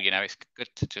enjoyable. It's good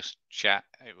to just chat.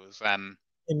 It was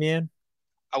Hey, man,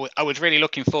 I was really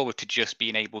looking forward to just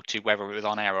being able to, whether it was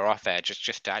on air or off air,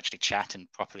 just to actually chat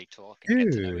and properly talk and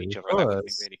get to know dude, each of other. That would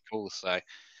be course. really cool. So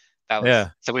that was Yeah,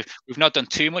 so we've not done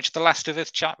too much The Last of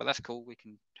Us chat, but that's cool. We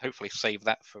can hopefully save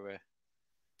that for a.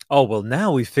 oh well,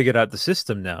 now we figured out the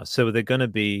system now. So they're gonna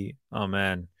be. Oh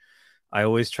man, I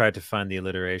always tried to find the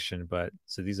alliteration, but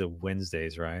so these are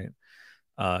Wednesdays, right?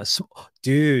 Sm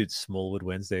Dude, Smallwood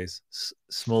Wednesdays,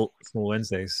 small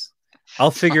Wednesdays.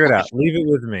 I'll figure it out. Leave it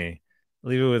with me.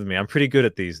 Leave it with me. I'm pretty good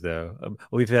at these though.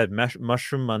 We've had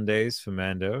Mushroom Mondays for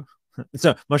Mando,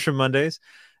 so Mushroom Mondays,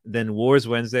 then Wars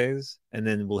Wednesdays, and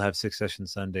then we'll have Succession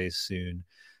Sundays soon.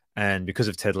 And because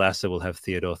of Ted Lasso, we'll have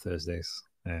Theodore Thursdays.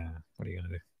 Yeah, what are you gonna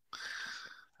do?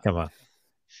 Come on.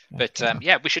 Yeah, But come on.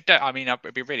 yeah, we should. I mean,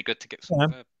 it'd be really good to get some Yeah.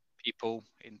 other people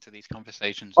into these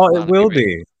conversations as Oh, well. it It'd be will really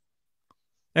be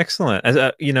excellent. As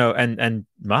and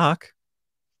Mark,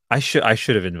 I should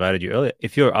have invited you earlier.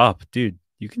 If you're up, dude,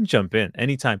 you can jump in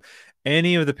anytime.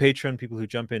 Any of the Patreon people who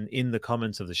jump in the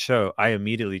comments of the show, I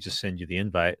immediately just send you the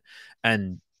invite.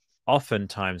 And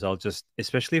oftentimes I'll just,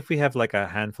 especially if we have like a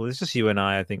handful, it's just you and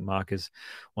I think Mark is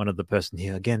one of the person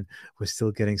here. Again, we're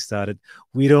still getting started.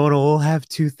 We don't all have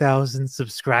 2,000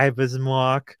 subscribers,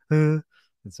 Mark.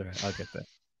 It's all right. I'll get that.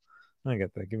 I'll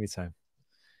get that. Give me time.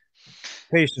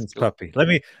 Patience, cool. puppy. Let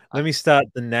me I, start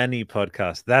the nanny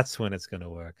podcast. That's when it's gonna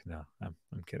work. No, I'm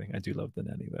kidding. I do love the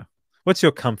nanny though. What's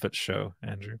your comfort show,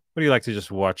 Andrew? What do you like to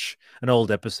just watch an old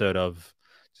episode of?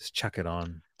 Just chuck it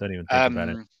on. Don't even think about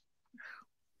it. um,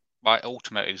 my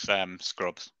ultimate is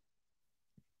Scrubs.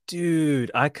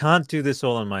 Dude, I can't do this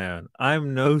all on my own.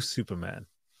 I'm no Superman.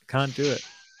 I can't do it.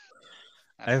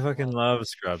 That's I the fucking one. love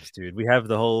Scrubs, dude. We have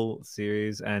the whole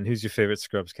series. And who's your favorite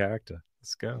Scrubs character?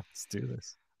 Let's go. Let's do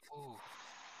this. Ooh.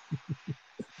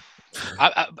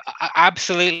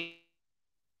 Absolutely,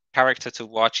 character to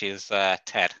watch is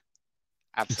Ted. Dude.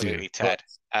 Absolutely, What? Ted.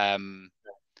 Um,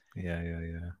 Yeah, yeah,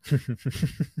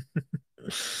 yeah.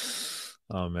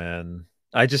 Oh man,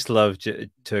 I just love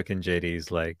Turk and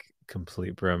JD's like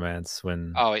complete bromance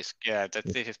when oh, it's yeah, it's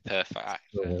this is perfect.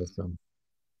 so awesome,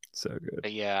 so good.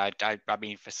 But yeah, I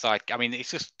mean, for side, I mean,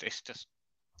 it's just you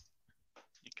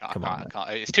can't, Come on, I man. can't.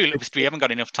 It's too. We haven't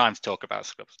got enough time to talk about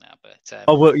Scrubs now, but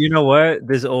Oh well, you know what?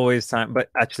 There's always time. But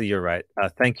actually, you're right.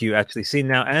 Thank you. Actually, see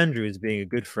now, Andrew is being a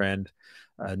good friend,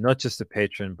 not just a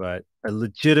patron, but a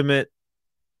legitimate,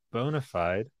 bona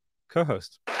fide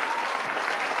co-host.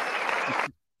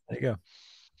 There you go.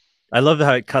 I love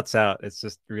how it cuts out. It's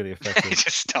just really it effective.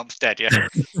 just stops dead. Yeah.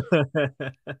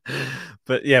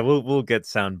 But yeah, we'll get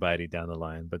sound bitey down the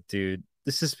line. But dude,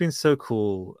 this has been so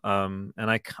cool. And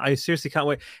I seriously can't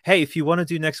wait. Hey, if you want to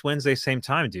do next Wednesday, same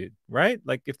time, dude, right?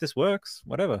 Like if this works,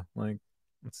 whatever. Like,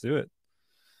 let's do it.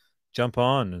 Jump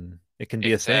on and it can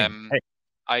be a It's thing. Hey,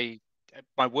 I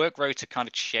my work rota kind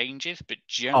of changes, but oh,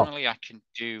 generally I can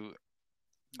do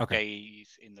okay. days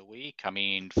in the week. I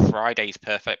mean, Friday's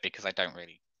perfect because I don't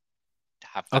really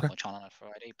have that Okay. much on a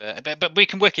Friday, but we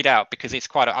can work it out because it's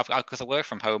quite because I work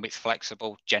from home. It's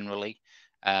flexible generally.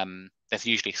 There's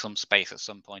usually some space at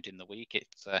some point in the week.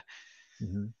 It's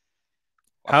hmm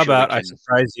I'm How sure we about I can.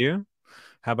 surprise you?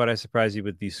 How about I surprise you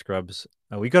with these scrubs?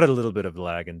 We got a little bit of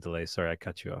lag and delay. Sorry, I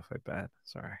cut you off. I bad.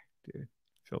 Sorry, dude.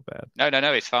 Feel bad.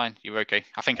 No, it's fine. You're okay.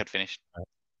 I think I'd finished.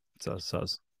 Soz,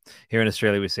 soz. Here in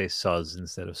Australia, we say soz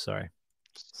instead of sorry.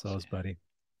 Soz, buddy.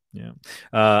 Yeah.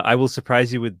 I will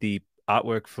surprise you with the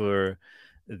artwork for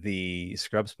the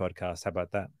Scrubs podcast. How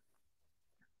about that?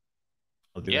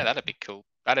 I'll do Yeah, it. that'd be cool.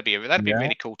 That'd be Yeah.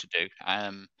 really cool to do.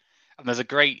 And there's a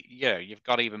great, you've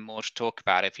got even more to talk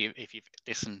about if you've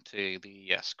listened to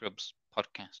the Scrubs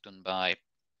podcast done by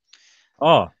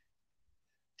Oh,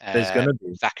 there's gonna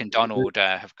be. Zach and Donald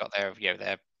have got their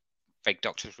fake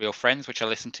doctors, real friends, which I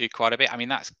listen to quite a bit. I mean,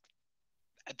 that's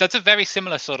a very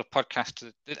similar sort of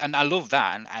podcast and I love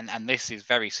that and this is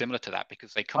very similar to that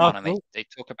because they come Oh, on and cool. they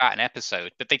talk about an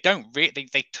episode but they don't really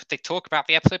they talk about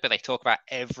the episode but they talk about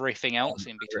everything else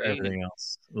in between and Everything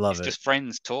else. Love it's it. just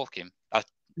friends talking.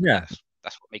 Yeah.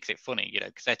 That's what makes it funny,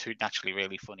 because they're two naturally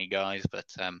really funny guys. But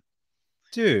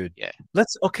Dude, yeah,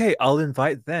 okay, I'll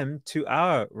invite them to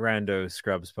our Rando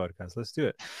Scrubs podcast. Let's do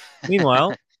it.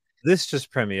 Meanwhile, this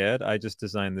just premiered. I just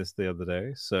designed this the other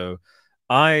day. So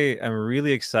I am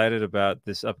really excited about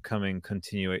this upcoming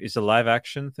continuation. It's a live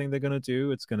action thing they're going to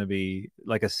do. It's going to be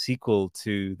like a sequel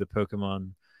to the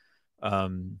Pokemon.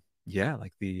 Yeah,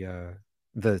 like the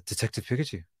Detective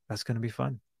Pikachu. That's going to be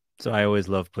fun. So I always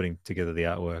love putting together the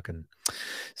artwork, and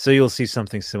so you'll see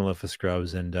something similar for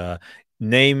Scrubs. And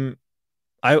name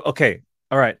okay,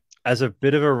 all right. As a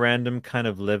bit of a random kind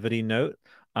of levity note,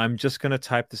 I'm just gonna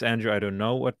type this, Andrew. I don't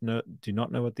know what do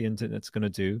not know what the internet's gonna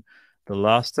do. The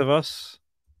Last of Us,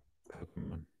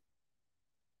 Pokemon.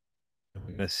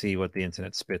 We're gonna see what the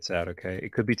internet spits out. Okay,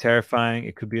 it could be terrifying.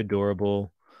 It could be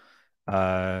adorable.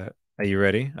 Are you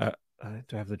ready? Do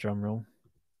I have the drum roll?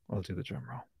 I'll do the drum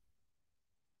roll.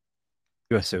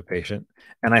 You are so patient,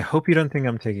 and I hope you don't think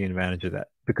I'm taking advantage of that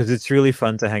because it's really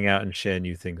fun to hang out and share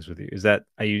new things with you.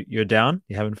 You're down?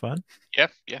 You having fun? yeah.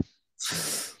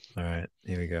 All right,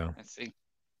 here we go. Let's see.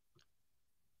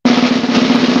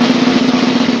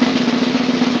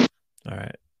 All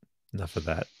right, enough of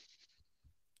that.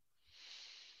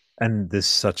 And there's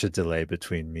such a delay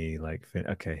between me. Like,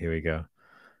 okay, here we go.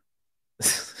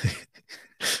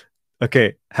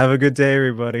 Okay, have a good day,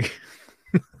 everybody.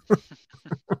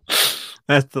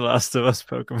 That's the Last of Us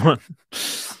Pokemon.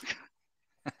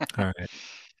 All right.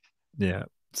 Yeah.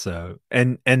 So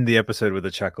and end the episode with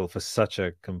a chuckle for such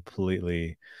a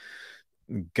completely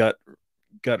gut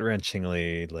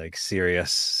wrenchingly like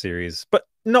serious series, but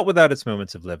not without its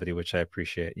moments of levity, which I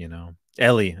appreciate. You know,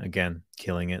 Ellie again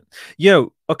killing it.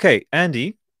 Yo, okay,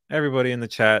 Andy, everybody in the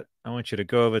chat, I want you to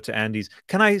go over to Andy's.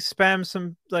 Can I spam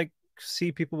some like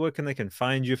see people where can they can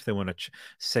find you if they want to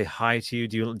say hi to you?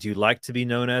 Do you like to be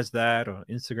known as that or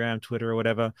Instagram, Twitter, or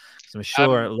whatever? Because I'm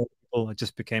sure a lot of people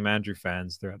just became Andrew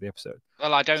fans throughout the episode.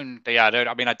 Well, I don't. Yeah, I don't.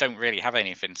 I mean, I don't really have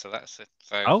anything, so that's it.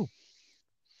 So, Oh,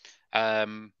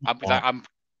 I'm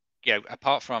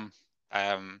apart from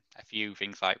a few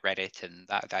things like Reddit and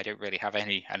that, I don't really have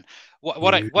any. And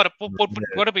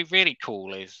what'd be really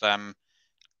cool is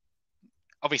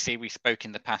obviously we spoke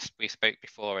in the past, we spoke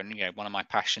before, and one of my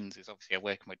passions is obviously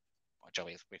working with my job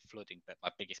is with flooding, but my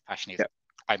biggest passion is yeah,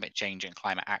 climate change and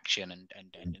climate action and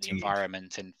the indeed.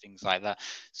 environment and things like that.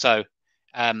 So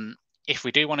if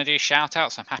we do want to do shout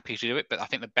outs, I'm happy to do it. But I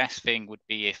think the best thing would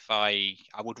be if I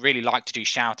would really like to do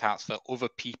shout outs for other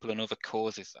people and other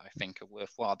causes that I think are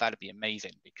worthwhile. That'd be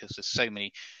amazing because there's so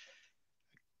many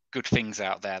good things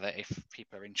out there that if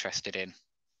people are interested in.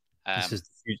 This is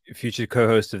the future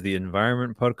co-host of the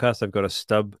Environment Podcast. I've got a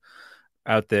stub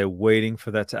out there waiting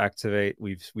for that to activate.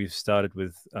 We've started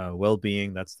with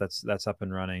well-being. That's up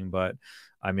and running. But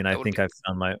I mean, I That would think be I've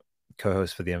found my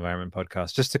co-host for the Environment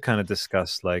Podcast just to kind of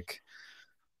discuss like,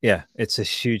 yeah, it's a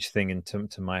huge thing into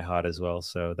to my heart as well.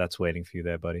 So that's waiting for you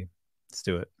there, buddy. Let's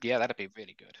do it. Yeah, that'd be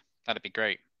really good. That'd be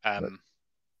great.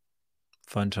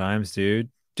 Fun times, dude.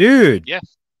 Dude, Yeah,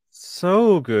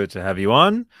 so good to have you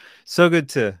on. So good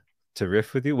to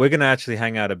riff with you. We're gonna actually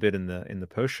hang out a bit in the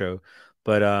post show,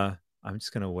 but I'm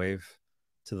just gonna wave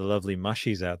to the lovely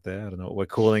mushies out there. I don't know what we're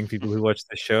calling people who watch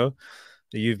the show.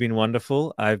 You've been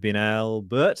wonderful. I've been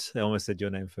Albert. I almost said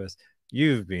your name first.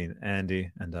 You've been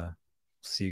Andy, and see you.